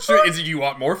get some food? Is it you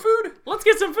want more food? Let's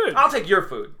get some food. I'll take your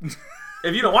food.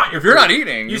 If you don't want your If you're food, not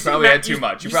eating, you seem probably mad- had too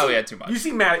much. You probably had too much. You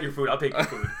seem mad at your food. I'll take your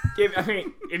food. I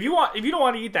mean, if you don't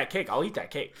want to eat that cake, I'll eat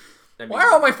that cake. I mean, Why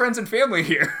are all my friends and family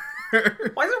here?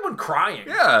 why is everyone crying?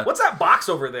 Yeah. What's that box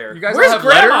over there? You guys Where's all have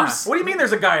Grandma? letters? What do you mean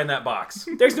there's a guy in that box?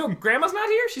 There's no grandma's not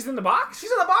here. She's in the box. She's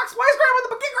in the box? Why is Grandma in the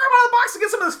box? Get Grandma in the box to get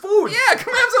some of this food. Yeah,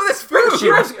 come have some of this food.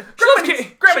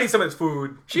 Grandma needs some of this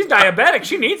food. She's diabetic.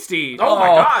 She needs to eat. Oh my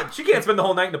god, she can't spend the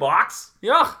whole night in the box.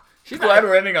 Yeah. She's Glad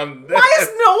we're ending on this. Why is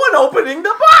no one opening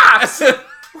the box?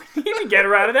 You need to get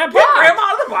her out of that Get box. Grandma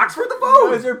out of the box for the You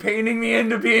guys food. are painting me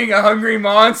into being a hungry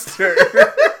monster.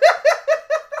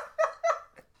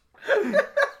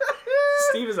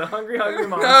 Steve is a hungry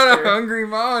monster. Not a hungry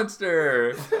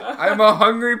monster. I'm a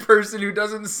hungry person who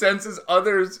doesn't sense his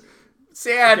others'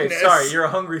 sadness. Okay, sorry, you're a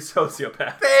hungry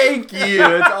sociopath. Thank you.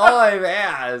 That's all I've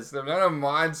asked. I'm not a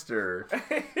monster.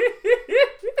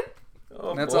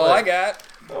 Oh, That's boy. all I got.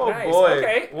 Oh Nice, boy!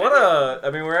 okay. What a!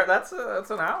 I mean, that's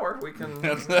an hour. We can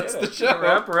That's get the it. show.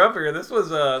 Wrap her up here. This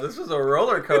was a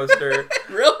roller coaster.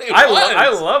 Really? I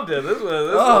loved it. This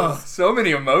Oh, was so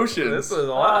many emotions. this was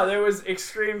a lot. There was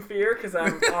extreme fear because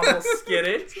I'm almost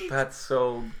skittish. That's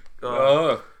so.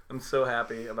 Oh, I'm so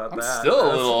happy about I'm that. still a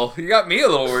That's- little. You got me a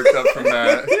little worked up from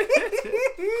that.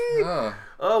 Oh.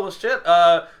 Oh well, shit.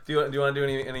 Do you want to do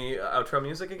any outro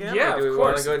music again? Yeah, Or do we of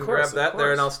want course, to go ahead of and grab course, that of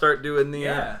there, and course. I'll start doing the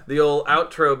Yeah. the old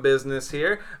outro business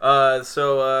here.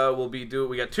 We'll be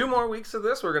we got 2 more weeks of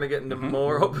this. We're gonna get into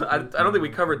more. I don't think we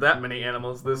covered that many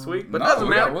animals this week, but No, doesn't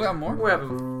we got- matter. we got more. We're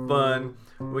having fun.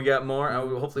 We got more.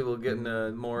 Hopefully, we'll get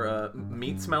into more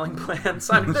meat-smelling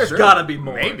plants. I mean, there's Sure. gotta be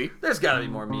more. Maybe. There's gotta be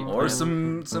more meat. Or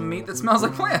plants. some meat that smells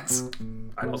like plants.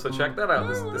 I'd also check that out.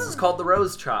 This is called the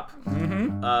Rose Chop.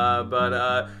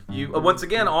 You once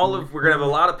again, we're gonna have a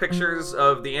lot of pictures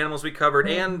of the animals we covered,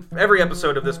 and every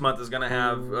episode of this month is gonna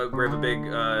have we have a big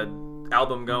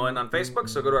album going on Facebook.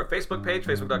 So go to our Facebook page,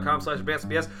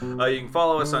 facebook.com/AdvancedBS. You can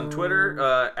follow us on Twitter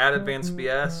at Advanced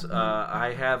B.S.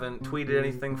 I haven't tweeted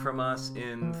anything from us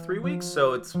in 3 weeks,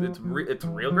 so it's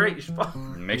real great. You should follow.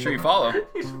 Make sure you follow.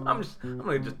 I'm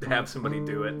gonna just have somebody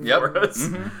do it Yep. for us.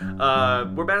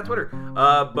 We're bad at Twitter,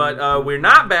 but we're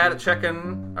not bad at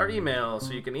checking our email.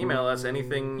 So you can email us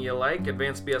anything you like,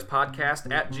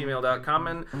 advancedbspodcast@gmail.com.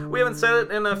 And we haven't said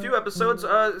it in a few episodes.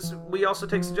 We also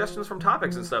take suggestions from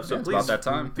topics and stuff. So It's please about that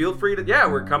time. feel free to. Yeah,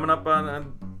 we're coming up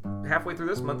on halfway through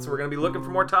this month, so we're going to be looking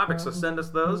for more topics, so send us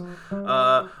those.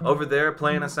 Over there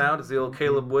playing us out is the old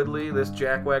Caleb Woodley. This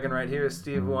jackwagon right here is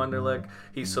Steve Wunderlich.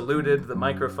 He saluted the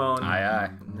microphone. Aye,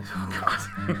 Oh god.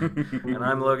 And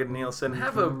I'm Logan Nielsen.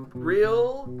 Have a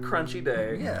real crunchy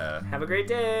day. Yeah. Have a great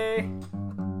day.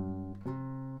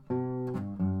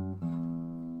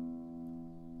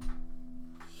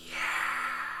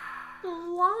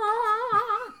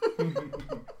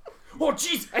 Oh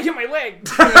jeez, I hit my leg.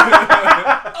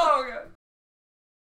 Oh, God.